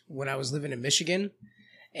lilies when I was living in Michigan,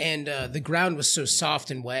 and the ground was so soft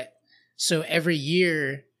and wet. So every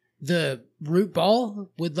year, the root ball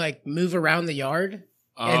would like move around the yard,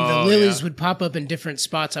 and the Oh, lilies yeah. would pop up in different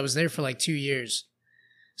spots. I was there for like 2 years.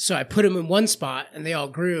 So I put them in one spot, and they all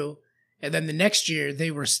grew. And then the next year, they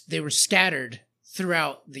were scattered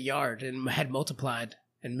throughout the yard and had multiplied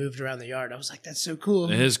and moved around the yard. I was like, "That's so cool!"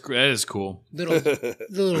 That is cool. The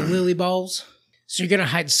little lily balls. So you're gonna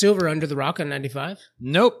hide silver under the rock on 95?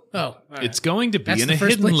 Nope. Oh, all right. It's going to be That's in the a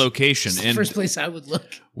first hidden place- location. It's the And first place I would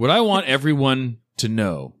look. what I want everyone to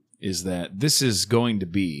know is that this is going to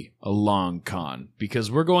be a long con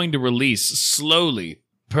because we're going to release slowly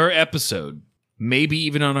per episode, maybe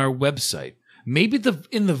even on our website, maybe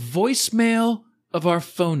in the voicemail of our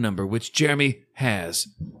phone number, which Jeremy has.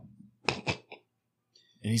 And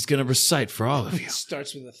he's going to recite for all of you. It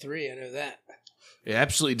starts with a 3, I know that. It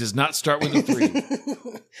absolutely does not start with a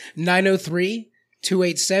 3.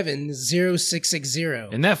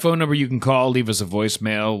 903-287-0660. And that phone number you can call, leave us a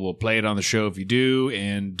voicemail. We'll play it on the show if you do.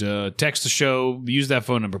 And text the show, use that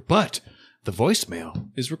phone number. But the voicemail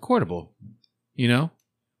is recordable. You know?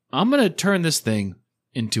 I'm going to turn this thing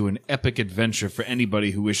into an epic adventure for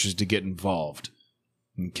anybody who wishes to get involved.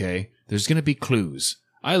 Okay? There's going to be clues.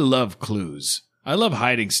 I love clues. I love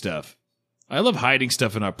hiding stuff. I love hiding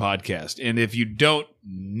stuff in our podcast. And if you don't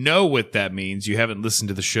know what that means, you haven't listened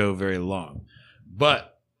to the show very long.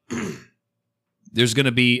 But there's going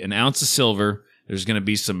to be an ounce of silver. There's going to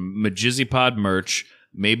be some Majizipod merch,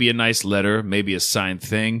 maybe a nice letter, maybe a signed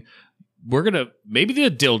thing. We're going to, maybe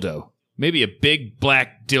a dildo. Maybe a big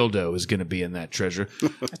black dildo is going to be in that treasure.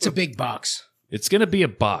 That's a big box. It's going to be a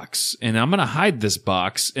box, and I'm going to hide this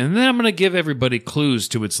box, and then I'm going to give everybody clues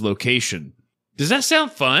to its location. Does that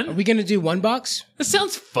sound Are fun? we going to do one box? That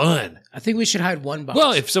sounds fun. I think we should hide one box.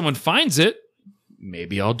 Well, if someone finds it,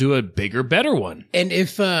 maybe I'll do a bigger, better one. And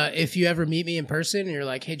if you ever meet me in person and you're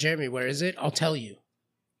like, hey, Jeremy, where is it? I'll tell you.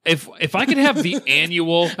 If I could have the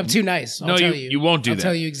annual... I'm too nice. I'll No, tell you won't do I'll that.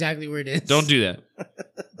 tell you exactly where it is. Don't do that.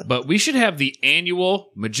 But we should have the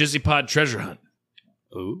annual Majizipod treasure hunt.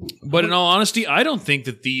 Ooh. But in all honesty, I don't think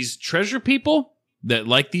that these treasure people that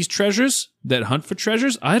like these treasures, that hunt for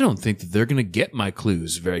treasures, I don't think that they're going to get my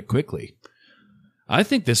clues very quickly. I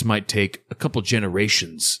think this might take a couple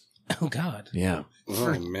generations. Oh, God. Yeah.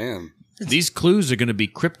 Oh, man. These clues are going to be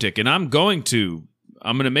cryptic, and I'm going to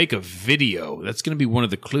make a video. That's going to be one of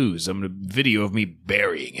the clues. I'm going to video of me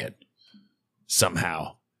burying it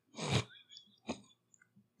somehow.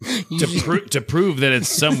 to prove that it's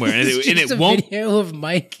somewhere, and It's it just a won't. video of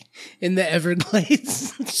Mike in the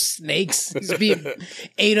Everglades. Snakes. He's being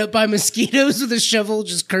ate up by mosquitoes with a shovel,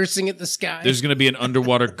 just cursing at the sky. There's going to be an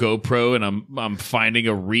underwater GoPro, and I'm finding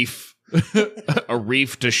a reef, a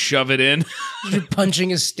reef to shove it in. You're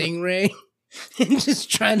punching a stingray and just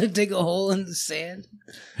trying to dig a hole in the sand.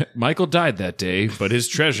 Michael died that day, but his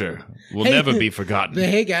treasure will Hey, never be forgotten. But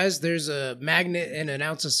hey, guys, there's a magnet and an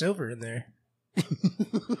ounce of silver in there.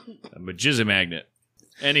 A Majizzi magnet.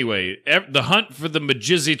 Anyway, the hunt for the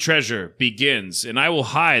Majizzi treasure begins, and I will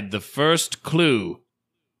hide the first clue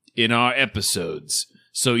in our episodes.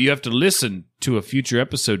 So you have to listen to a future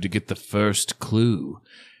episode to get the first clue.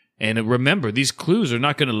 And remember, these clues are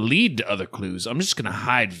not going to lead to other clues. I'm just going to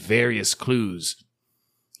hide various clues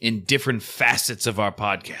in different facets of our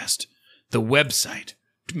podcast. The website.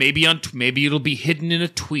 Maybe it'll be hidden in a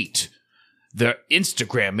tweet. The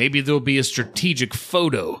Instagram. Maybe there'll be a strategic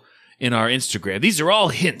photo in our Instagram. These are all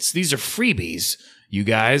hints. These are freebies, you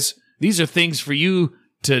guys. These are things for you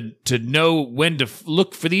to know when to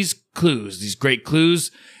look for these clues, these great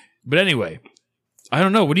clues. But anyway, I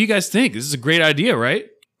don't know. What do you guys think? This is a great idea, right?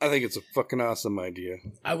 I think it's a fucking awesome idea.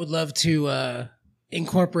 I would love to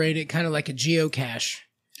incorporate it kind of like a geocache.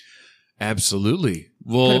 Absolutely.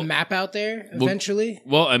 Put Well, a map out there eventually.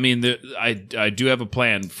 well, I mean, I do have a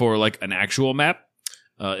plan for like an actual map.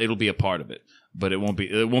 It'll be a part of it, but it won't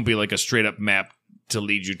be like a straight up map to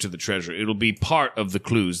lead you to the treasure. It'll be part of the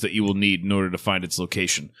clues that you will need in order to find its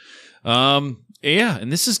location. Yeah,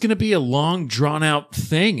 and this is going to be a long, drawn-out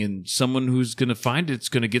thing, and someone who's going to find it's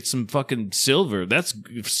going to get some fucking silver. That's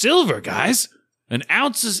silver, guys! An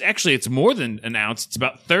ounce is... Actually, it's more than an ounce. It's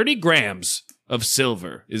about 30 grams of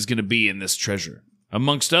silver is going to be in this treasure,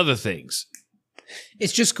 amongst other things.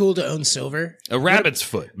 It's just cool to own silver. A rabbit's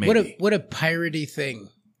foot, maybe. What a piratey thing.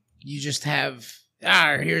 You just have...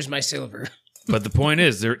 here's my silver. But the point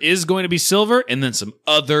is, there is going to be silver and then some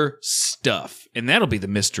other stuff. And that'll be the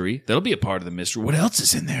mystery. That'll be a part of the mystery. What else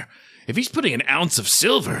is in there? If he's putting an ounce of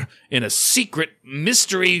silver in a secret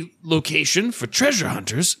mystery location for treasure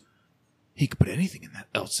hunters, he could put anything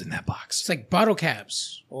else in that box. It's like bottle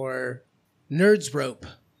caps or nerd's rope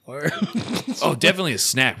or... Oh, definitely a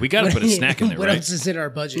snack. We got to put a snack in there, What right? else is in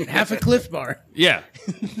our budget? Half a Cliff Bar. Yeah.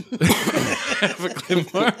 Have a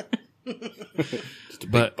Cliff Bar. Just a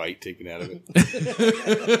big bite taken out of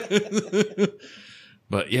it.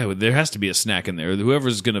 But yeah, there has to be a snack in there.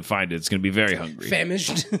 Whoever's going to find it's going to be very hungry.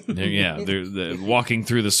 Famished. They're walking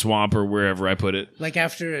through the swamp or wherever I put it. Like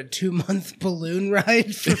after a 2-month balloon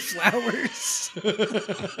ride for flowers.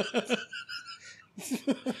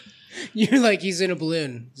 You're like, he's in a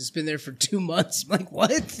balloon. He's been there for 2 months. I'm like,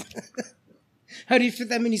 what? How do you fit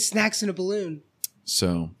that many snacks in a balloon?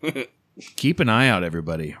 So keep an eye out,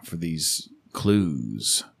 everybody, for these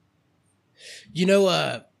clues. You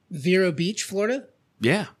know Vero Beach, Florida?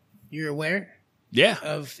 Yeah. You're aware Yeah.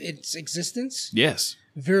 of its existence? Yes.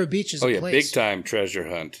 Vero Beach is a place. Big time treasure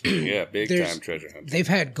hunt. Yeah, big time treasure hunt. They've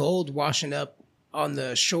had gold washing up on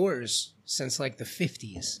the shores since like the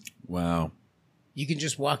 50s. Wow. You can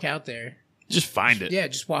just walk out there. Just find it. Yeah,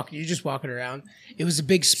 just walk. You're just walking around. It was a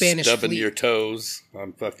big Spanish Stubbing fleet. your toes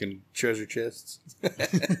on fucking treasure chests.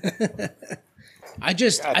 I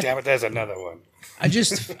just, God damn it, there's another one. I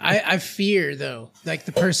fear though, like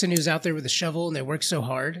the person who's out there with a shovel and they work so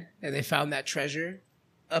hard and they found that treasure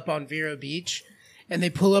up on Vero Beach and they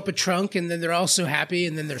pull up a trunk and then they're all so happy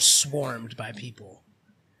and then they're swarmed by people.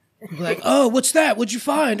 Like, oh, what's that? What'd you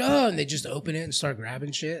find? Oh, and they just open it and start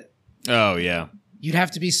grabbing shit. Oh, yeah. You'd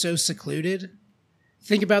have to be so secluded.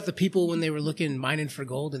 Think about the people when they were mining for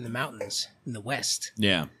gold in the mountains in the West.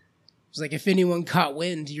 Yeah. It's like if anyone caught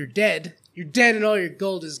wind, you're dead. You're dead and all your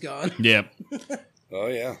gold is gone. Yeah. Oh,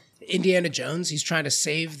 yeah. Indiana Jones, he's trying to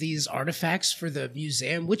save these artifacts for the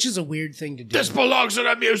museum, which is a weird thing to do. This belongs in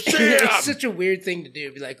a museum. It's such a weird thing to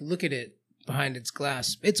do. Be like, look at it behind its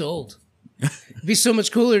glass. It's old. It'd be so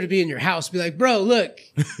much cooler to be in your house. Be like, bro, look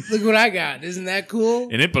what I got. Isn't that cool?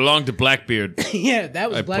 And it belonged to Blackbeard. Yeah,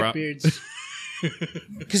 that was Blackbeard's.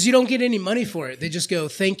 Because you don't get any money for it. They just go,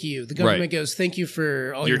 thank you. The government goes, thank you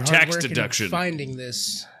for all your hard tax work deduction. in finding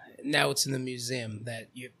this. Now it's in the museum. That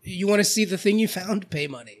you want to see the thing you found? Pay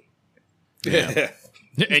money. Yeah.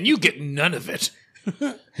 And you get none of it.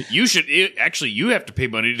 You have to pay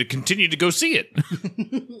money to continue to go see it.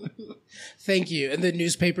 Thank you. And the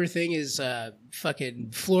newspaper thing is fucking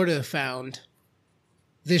Florida found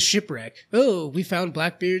this shipwreck. Oh, we found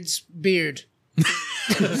Blackbeard's beard.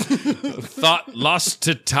 Thought lost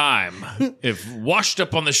to time. If washed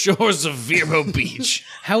up on the shores of Vero Beach.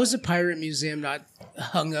 How is a pirate museum not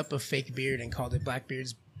hung up a fake beard and called it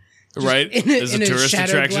Blackbeard's? Right? As a tourist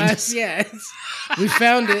attraction. Glass? Yeah. We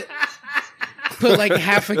found it. Put like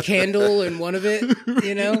half a candle in one of it,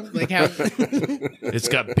 you know? Like how It's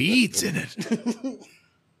got beads in it.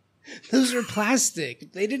 those are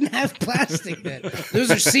plastic. They didn't have plastic then. Those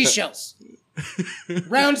are seashells.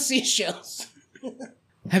 Round seashells.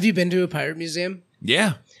 Have you been to a pirate museum?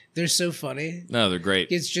 Yeah. They're so funny. No, they're great.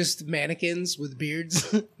 It's just mannequins with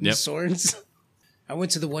beards and swords. I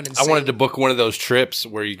went to the one in I wanted to book one of those trips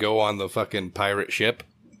where you go on the fucking pirate ship.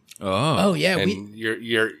 Oh yeah, And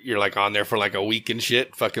you're like on there for like a week and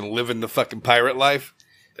shit, fucking living the fucking pirate life.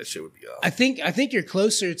 That shit would be awesome. I think you're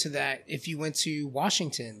closer to that if you went to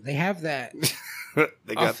Washington. They have that.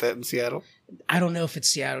 They got that in Seattle? I don't know if it's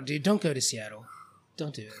Seattle, dude. Don't go to Seattle.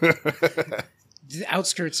 Don't do it. The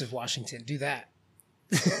outskirts of Washington. Do that.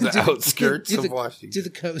 The outskirts of Washington. Do the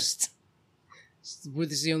coast.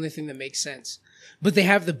 This is the only thing that makes sense. But they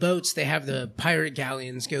have the boats. They have the pirate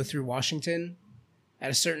galleons go through Washington at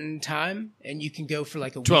a certain time, and you can go for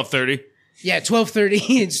like a 12:30. Yeah, 12:30.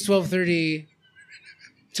 It's 12:30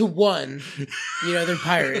 to 1. You know, they're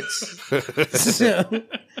pirates. So,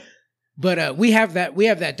 but we have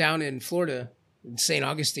that down in Florida, in St.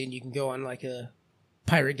 Augustine. You can go on like a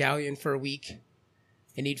pirate galleon for a week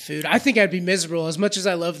and eat food. I think I'd be miserable as much as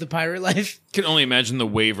I love the pirate life. Can only imagine the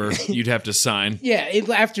waiver you'd have to sign. Yeah,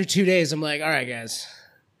 after 2 days, I'm like, all right, guys.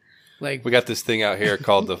 Like, We got this thing out here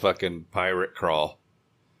called the fucking pirate crawl,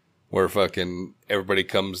 where fucking everybody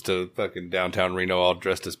comes to fucking downtown Reno all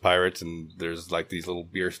dressed as pirates, and there's like these little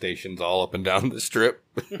beer stations all up and down the strip.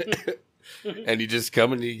 And you just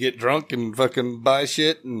come and you get drunk and fucking buy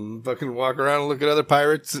shit and fucking walk around and look at other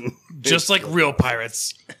pirates. And Just like real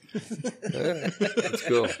pirates. it's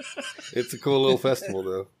cool. It's a cool little festival,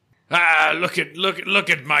 though. Ah, look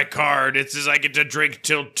at my card. It says I get to drink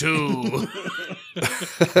till 2.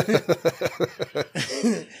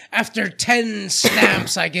 after 10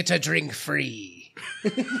 stamps, I get a drink free.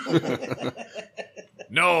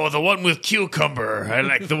 No, the one with cucumber. I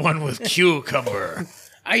like the one with cucumber.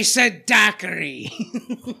 I said daiquiri.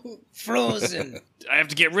 Frozen. I have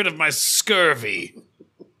to get rid of my scurvy.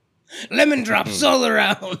 Lemon drops all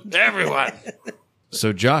around. Everyone.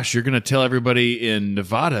 So, Josh, you're going to tell everybody in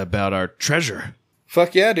Nevada about our treasure.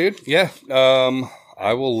 Fuck yeah, dude. Yeah.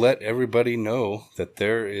 I will let everybody know that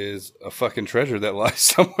there is a fucking treasure that lies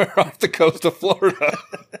somewhere off the coast of Florida.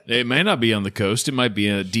 It may not be on the coast. It might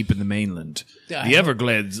be deep in the mainland. Yeah, The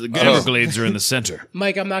Everglades are in the center.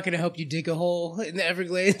 Mike, I'm not going to help you dig a hole in the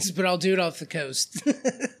Everglades, but I'll do it off the coast.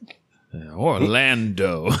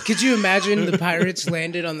 Orlando. Could you imagine the pirates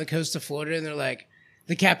landed on the coast of Florida and they're like,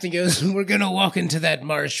 the captain goes, we're going to walk into that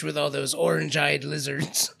marsh with all those orange-eyed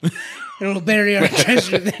lizards. And we'll bury our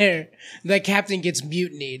treasure there. That captain gets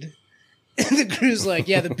mutinied. And the crew's like,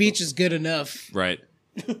 yeah, the beach is good enough. Right.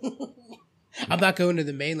 I'm not going to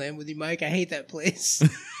the mainland with you, Mike. I hate that place.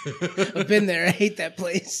 I've been there. I hate that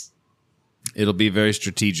place. It'll be very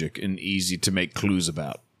strategic and easy to make clues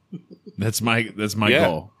about. That's my Yeah.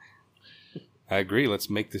 goal. I agree. Let's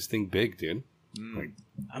make this thing big, dude.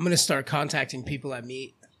 I'm going to start contacting people I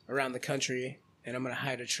meet around the country, and I'm going to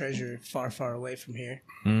hide a treasure far, far away from here.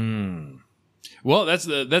 Well,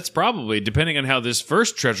 that's probably depending on how this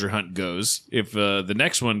first treasure hunt goes. If the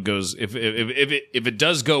next one goes, if it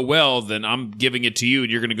does go well, then I'm giving it to you,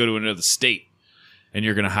 and you're going to go to another state, and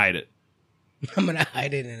you're going to hide it. I'm going to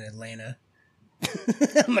hide it in Atlanta.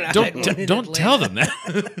 I'm gonna hide one in Don't Atlanta. tell them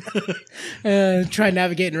that. Try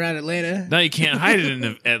navigating around Atlanta. Now you can't hide it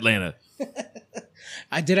in Atlanta.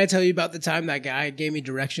 Did I tell you about the time that guy gave me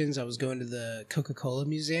directions? I was going to the Coca-Cola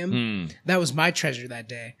Museum. That was my treasure that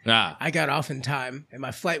day. I got off in time, and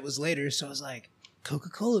my flight was later, so I was like,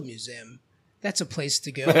 Coca-Cola Museum. That's a place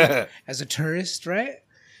to go as a tourist, right?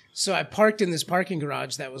 So I parked in this parking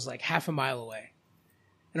garage that was like half a mile away.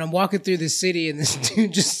 And I'm walking through the city, and this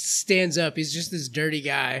dude just stands up. He's just this dirty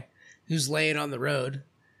guy who's laying on the road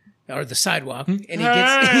or the sidewalk.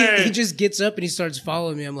 And he just gets up and he starts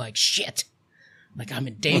following me. I'm like, shit. Like, I'm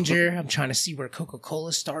in danger. I'm trying to see where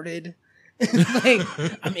Coca-Cola started. Like,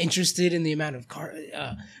 I'm interested in the amount of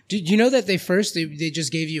Did you know that they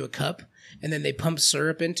just gave you a cup, and then they pumped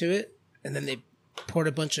syrup into it, and then they poured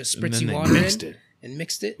a bunch of spritzy water in and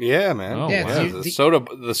mixed it? Yeah, man. Oh, yeah, wow.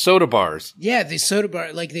 The soda bars. Yeah, the soda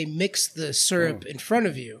bar, like they mixed the syrup in front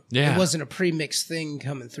of you. Yeah. It wasn't a pre-mixed thing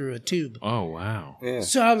coming through a tube. Oh, wow. Yeah.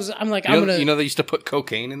 So I'm like, You I'm know, going to... you know they used to put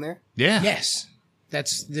cocaine in there? Yeah. Yes.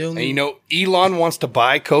 That's the only... And you know, Elon wants to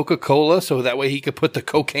buy Coca-Cola so that way he could put the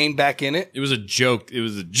cocaine back in it. It was a joke. It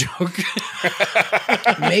was a joke.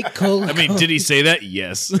 Make Cola. I mean, did he say that?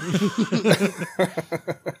 Yes.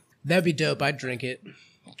 That'd be dope. I'd drink it.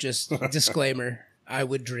 Just disclaimer. I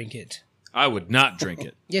would drink it. I would not drink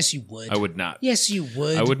it. Yes, you would. I would not. Yes, you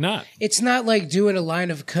would. I would not. It's not like doing a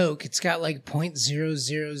line of Coke. It's got like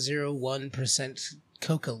 0.0001%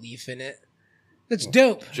 coca leaf in it. That's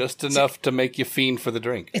dope. Just enough to make you fiend for the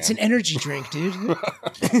drink. It's an energy drink, dude.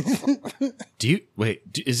 Do you wait?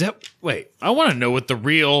 I want to know what the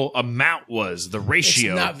real amount was. The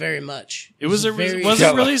ratio. It's not very much. Was it very-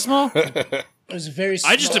 really small? It was a very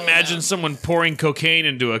small I just imagine amount. someone pouring cocaine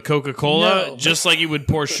into a Coca-Cola, No. just like you would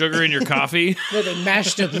pour sugar in your coffee. No, they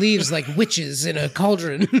mashed up leaves like witches in a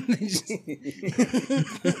cauldron. It's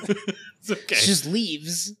okay. It's just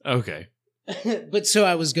leaves. Okay. But so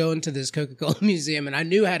I was going to this Coca-Cola museum, and I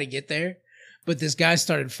knew how to get there, but this guy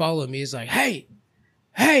started following me. He's like, hey.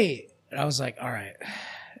 And I was like, all right,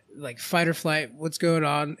 like fight or flight, what's going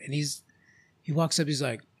on? And he walks up, he's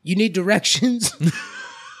like, you need directions?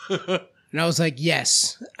 And I was like,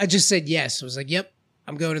 yes. I just said yes. I was like, yep,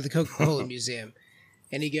 I'm going to the Coca-Cola museum.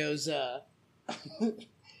 And he goes,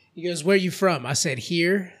 where you from? I said,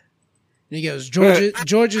 here. And he goes,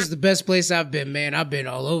 Georgia's the best place I've been, man. I've been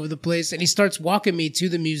all over the place. And he starts walking me to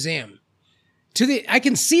the museum. I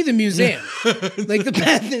can see the museum. Like the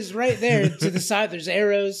path is right there to the side. There's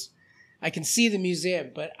arrows. I can see the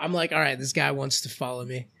museum. But I'm like, all right, this guy wants to follow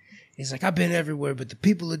me. He's like, I've been everywhere, but the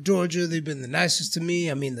people of Georgia, they've been the nicest to me.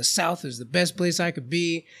 I mean, the South is the best place I could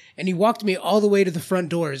be. And he walked me all the way to the front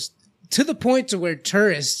doors, to the point to where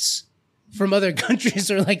tourists from other countries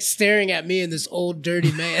are like staring at me and this old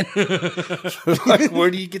dirty man. Like, where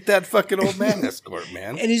do you get that fucking old man escort,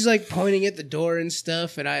 man? And he's like pointing at the door and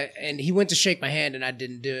stuff. And he went to shake my hand and I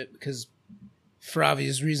didn't do it because for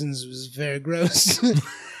obvious reasons it was very gross.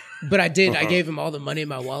 But I did. I gave him all the money in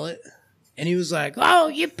my wallet. And he was like, oh,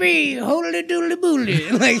 yippee, holy doodly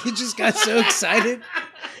boodly. Like, he just got so excited.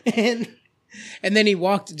 And then he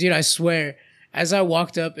walked, dude, I swear, as I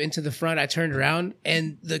walked up into the front, I turned around,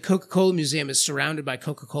 and the Coca-Cola Museum is surrounded by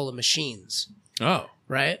Coca-Cola machines. Oh.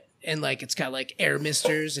 Right? And, like, it's got, like, air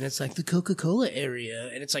misters, and it's, like, the Coca-Cola area,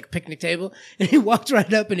 and it's, like, picnic table. And he walked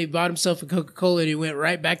right up, and he bought himself a Coca-Cola, and he went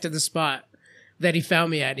right back to the spot that he found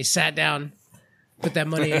me at. And he sat down, put that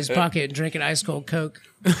money in his pocket, and drank an ice-cold Coke.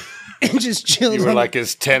 And just chilled. You were like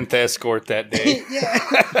his 10th escort that day.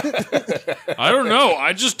 I don't know.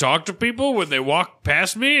 I just talk to people when they walk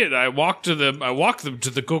past me, and I walk them to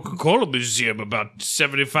the Coca-Cola Museum about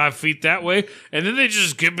 75 feet that way, and then they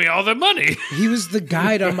just give me all their money. He was the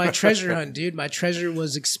guide on my treasure hunt, dude. My treasure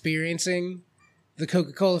was experiencing the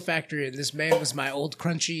Coca-Cola factory, and this man was my old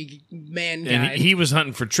crunchy man guide. And he was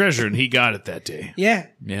hunting for treasure, and he got it that day. Yeah.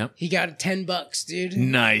 Yeah. He got $10, dude.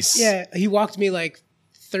 Nice. Yeah. He walked me like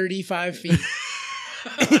 35 feet.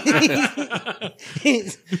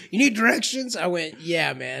 You need directions? I went,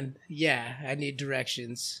 yeah, man. Yeah, I need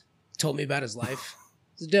directions. Told me about his life.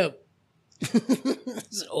 It's dope.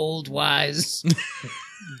 It's an old, wise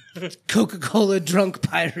Coca-Cola drunk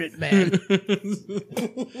pirate man.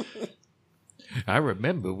 I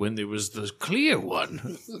remember when there was the clear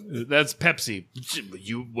one. That's Pepsi.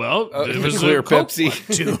 It was clear a Coke Pepsi.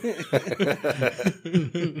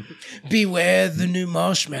 one, too. Beware the new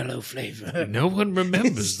marshmallow flavor. No one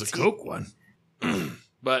remembers the Coke one.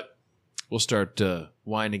 But we'll start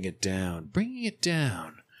winding it down, bringing it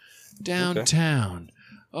down, downtown.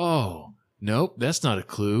 Oh, nope, that's not a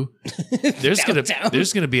clue. There's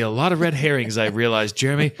gonna be a lot of red herrings. I realize,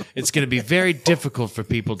 Jeremy. It's gonna be very difficult for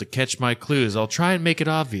people to catch my clues. I'll try and make it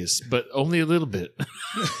obvious, but only a little bit.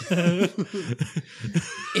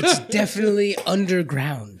 It's definitely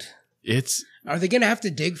underground. It's. Are they going to have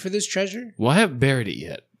to dig for this treasure? Well, I haven't buried it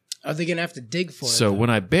yet. Are they going to have to dig for it? So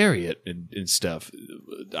when I bury it and stuff,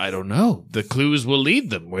 I don't know. The clues will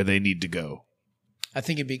lead them where they need to go. I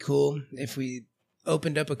think it'd be cool if we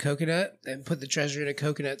opened up a coconut and put the treasure in a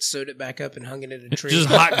coconut, sewed it back up, and hung it in a tree. Just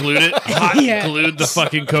hot glued it. Yeah. Glued the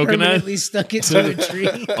fucking coconut. Permanently stuck it to the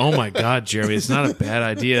tree. Oh my God, Jeremy, it's not a bad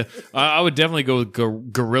idea. I would definitely go with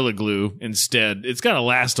Gorilla Glue instead. It's got to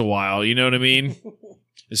last a while. You know what I mean?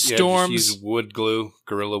 Storms. Just use wood glue,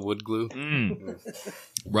 Gorilla wood glue.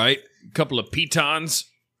 Right? A couple of pitons.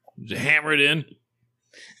 Hammer it in.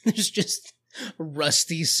 There's just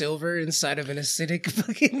rusty silver inside of an acidic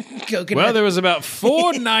fucking coconut. Well, there was about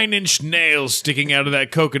 4 9-inch nails sticking out of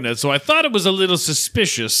that coconut, so I thought it was a little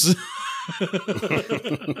suspicious.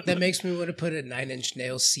 That makes me want to put a 9-inch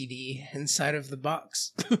nail CD inside of the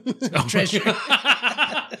box. Treasure.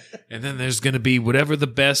 And then there's going to be whatever the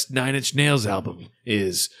best 9-Inch Nails album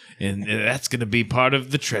is, and that's going to be part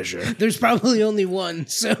of the treasure. There's probably only one,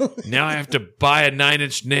 so Now I have to buy a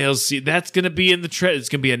 9-Inch Nails CD. That's going to be in the treasure. It's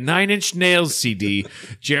going to be a 9-Inch Nails CD.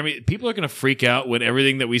 Jeremy, people are going to freak out when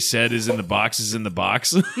everything that we said is in the box is in the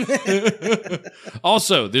box.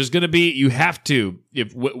 Also, there's going to be, you have to,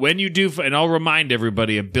 when you do, and I'll remind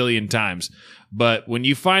everybody a billion times, but when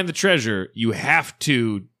you find the treasure, you have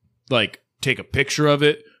to, like, take a picture of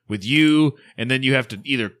it with you, and then you have to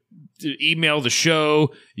either email the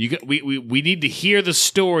show. We need to hear the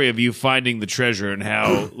story of you finding the treasure and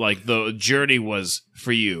how like the journey was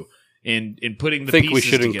for you in putting the pieces together. I think we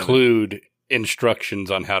should include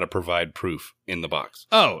instructions on how to provide proof in the box.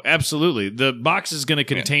 Oh, absolutely. The box is going to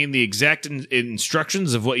contain the exact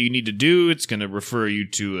instructions of what you need to do. It's going to refer you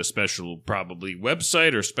to a special probably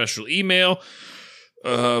website or special email.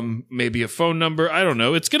 Maybe a phone number. I don't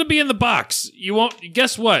know. It's going to be in the box. You won't.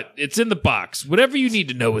 Guess what? It's in the box. Whatever you need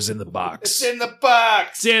to know is in the box. It's in the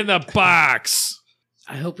box. It's in the box.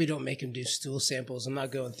 I hope we don't make him do stool samples. I'm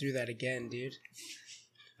not going through that again, dude.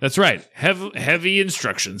 That's right. Heavy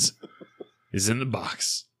instructions is in the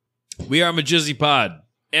box. We are Majizzy Pod.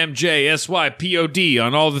 MJSYPOD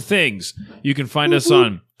on all the things. You can find us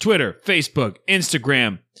on Twitter, Facebook,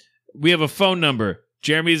 Instagram. We have a phone number.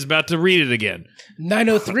 Jeremy is about to read it again.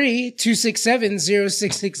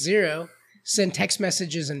 903-267-0660. Send text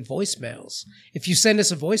messages and voicemails. If you send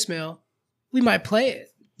us a voicemail, we might play it.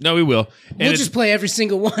 No, we will. And we'll just play every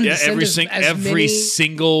single one. Yeah, every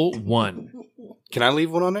single one. Can I leave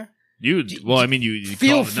one on there? You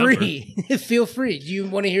feel call the number. free. Feel free. Do you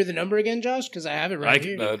want to hear the number again, Josh? Because I have it right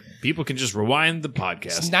here. People can just rewind the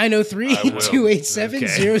podcast.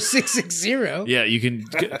 903-287-0660. Yeah, you can.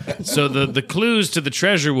 So the clues to the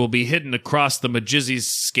treasure will be hidden across the Majizzy's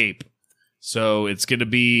scape. So it's going to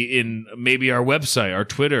be in maybe our website, our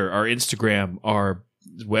Twitter, our Instagram, our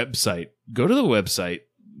website. Go to the website.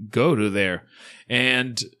 Go to there,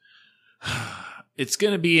 and it's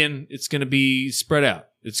going to be in. It's going to be spread out.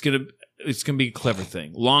 It's gonna be a clever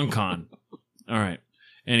thing. Long con. All right.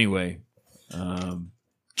 Anyway,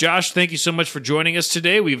 Josh, thank you so much for joining us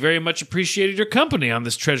today. We very much appreciated your company on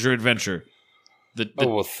this treasure adventure.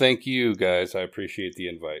 Well, thank you guys. I appreciate the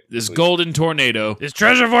invite. This golden tornado. This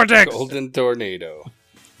treasure vortex. Golden tornado.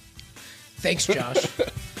 Thanks, Josh.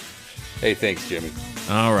 Hey, thanks, Jimmy.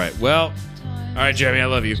 All right. Well, all right, Jeremy, I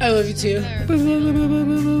love you. I love you too. All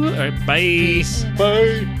right, bye. Peace.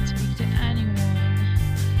 Bye. Speak to anyone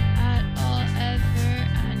at all, ever,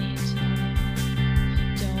 anytime.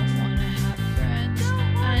 Don't wanna have friends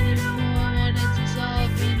anymore. Wanna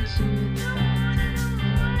dissolve into the bathroom.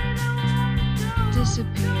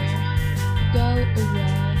 Disappear, go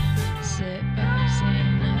away, sit back, say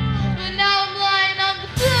nothing. But now I'm lying on the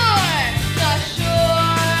floor, not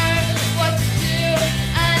sure what to do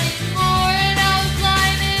anymore. And I was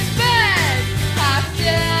lying in bed, half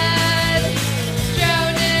dead,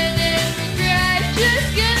 drowning in regret. Just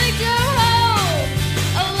gonna go home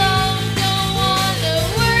alone, don't wanna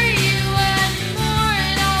worry you anymore.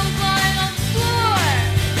 And I was lying on the floor,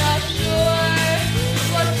 not sure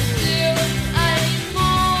what to do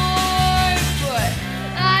anymore. But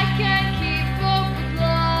I can't keep up with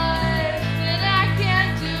life, and I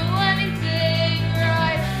can't do anything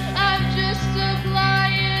right. I'm just stuck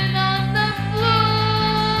lying on the floor.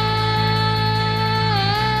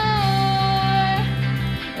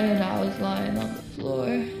 And I was lying on the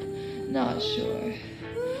floor, not sure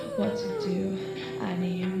what to do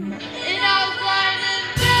anymore. And I was lying in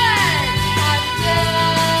bed, half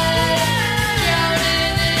dead,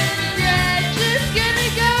 drowning in regret. Just gonna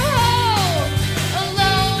go home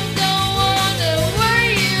alone, don't wanna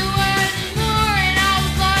worry you anymore. And I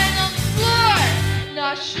was lying on the floor,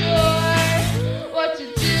 not sure what to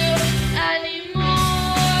do anymore.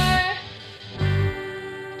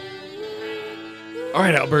 All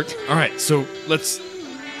right, Albert. All right, so let's.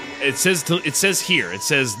 It says here. It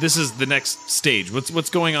says this is the next stage.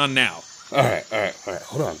 What's going on now? All right.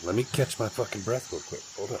 Hold on. Let me catch my fucking breath real quick.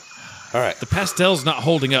 Hold on. All right. The pastel's not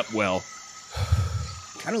holding up well.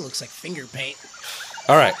 Kind of looks like finger paint.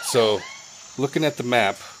 All right. So, looking at the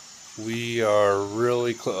map, we are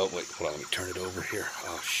really close. Oh, wait. Hold on. Let me turn it over here.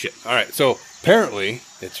 Oh, shit. All right. So, apparently,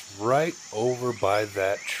 it's right over by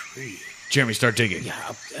that tree. Jeremy, start digging.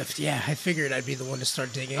 Yeah, I figured I'd be the one to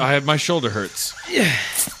start digging. I have my shoulder hurts. Yeah.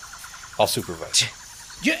 I'll supervise.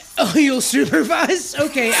 Oh, you'll supervise?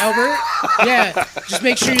 Okay, Albert. Yeah, just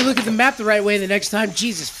make sure you look at the map the right way the next time.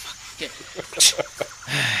 Jesus.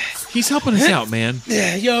 He's helping us out, man.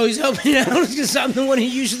 Yeah, yo, he's helping out because I'm the one who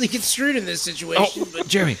usually gets screwed in this situation. Oh,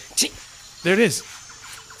 Jeremy. There it is.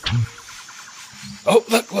 Oh,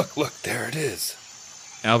 look. There it is.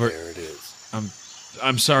 Albert, There it is.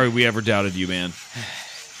 I'm sorry we ever doubted you, man.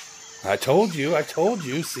 I told you.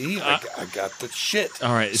 See, I got the shit.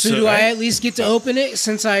 All right. So do I at least get to open it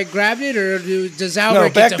since I grabbed it, or does Albert No,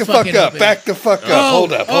 get back to the fucking fuck up. open Back it? the fuck up. Oh,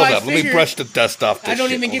 Hold up. I Let me figured- brush the dust off this I don't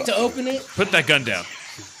shit. even Hold get to on. open it? Put that gun down.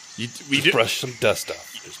 We do. Brush some dust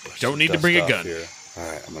off. Just brush Don't some need to dust bring a off gun. here. All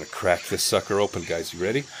right, I'm going to crack this sucker open, guys. You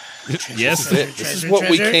ready? Yes. This is what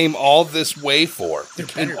we treasure. came all this way for. We There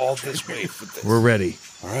came better all be this way for this. We're ready.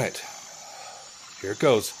 All right. Here it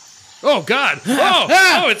goes. Oh God!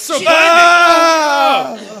 Oh, it's so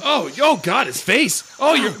blinding! Oh, God! His face!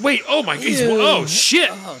 Oh, wait! Oh my! Oh shit!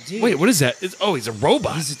 Oh, dude. Wait, what is that? He's a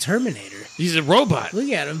robot. He's a Terminator. He's a robot. Look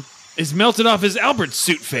at him. It's melted off his Albert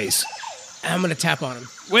suit face. I'm going to tap on him.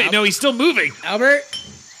 Wait, no, he's still moving. Albert?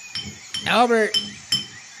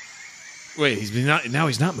 Wait, he's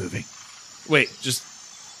not moving. Wait, just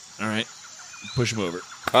all right. Push him over.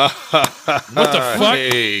 What the fuck?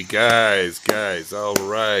 Hey, guys. All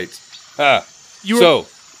right.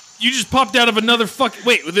 You just popped out of another fuck.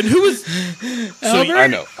 Wait, then who is? Albert?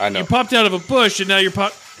 I know. You popped out of a bush, and now you're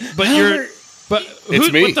But Albert. But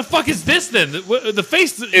It's me. What the fuck is this then? The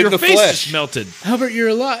face. In Your the face flesh. just melted. Albert, you're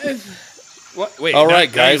alive. What? Wait. All now-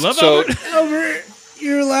 right, now you guys. love So Albert? Albert,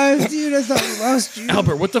 you're alive, dude. I thought we lost you.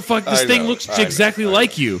 Albert, what the fuck? This I thing know, looks I know, exactly I know.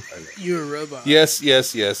 like you. You're a robot. yes.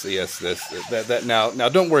 That now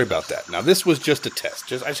don't worry about that. Now this was just a test.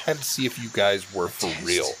 I just had to see if you guys were for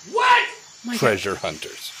real What? treasure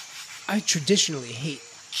hunters. I traditionally hate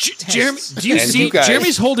Jeremy, do you And see? you guys-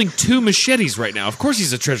 Jeremy's holding 2 machetes right now. Of course,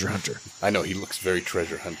 he's a treasure hunter. I know he looks very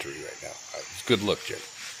treasure huntery right now. Good look, Jerry.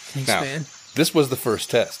 Thanks, Now, man. this was the first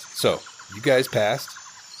test. So you guys passed.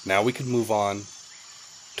 Now we can move on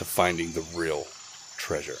to finding the real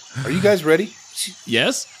treasure. Are you guys ready?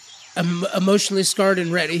 Yes. I'm emotionally scarred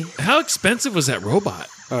and ready. How expensive was that robot?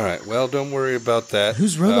 All right. Well, don't worry about that.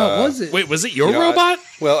 Whose robot was it? Wait, was it your You know, robot?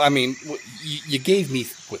 Well, I mean, you gave me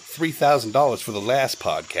 $3,000 for the last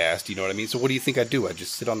podcast. You know what I mean? So what do you think I do? I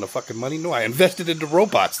just sit on the fucking money? No, I invested into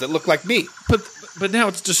robots that look like me. But now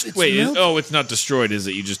it's just It's wait. melted. It's not destroyed, is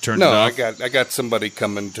it? You just turned it No, off. I got somebody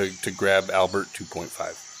coming to grab Albert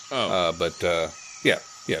 2.5. Oh.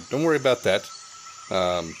 Yeah. Don't worry about that.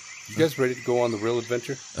 You guys ready to go on the real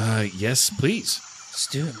adventure? Yes, please. Let's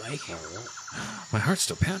do it, Mike. My heart's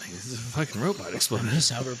still pounding. This is a fucking robot exploded.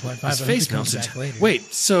 Miss Albert 0.5. His I hope face he comes melted. back later.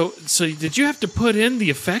 Wait, so did you have to put in the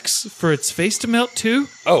effects for its face to melt too?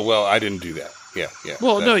 Oh well, I didn't do that. Yeah.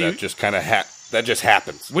 Well, that, no, that you- just kind of that just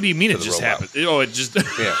happens. What do you mean To it the just robot. happened? Oh, it just.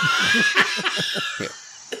 Yeah.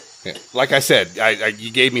 Yeah. Like I said,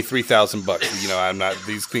 you gave me $3,000. You know, I'm not.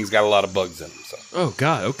 These things got a lot of bugs in them. So Oh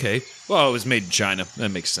God. Okay. Well, it was made in China. That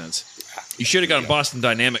makes sense. You should have gone Boston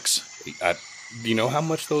Dynamics. do you know how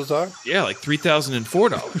much those are? Yeah, like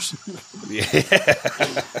 $3,004. Yeah.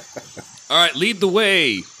 All right, lead the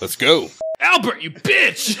way, Let's go. Albert. You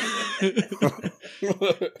bitch.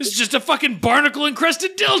 This is just a fucking barnacle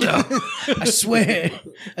encrusted dildo. I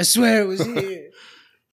swear it was here.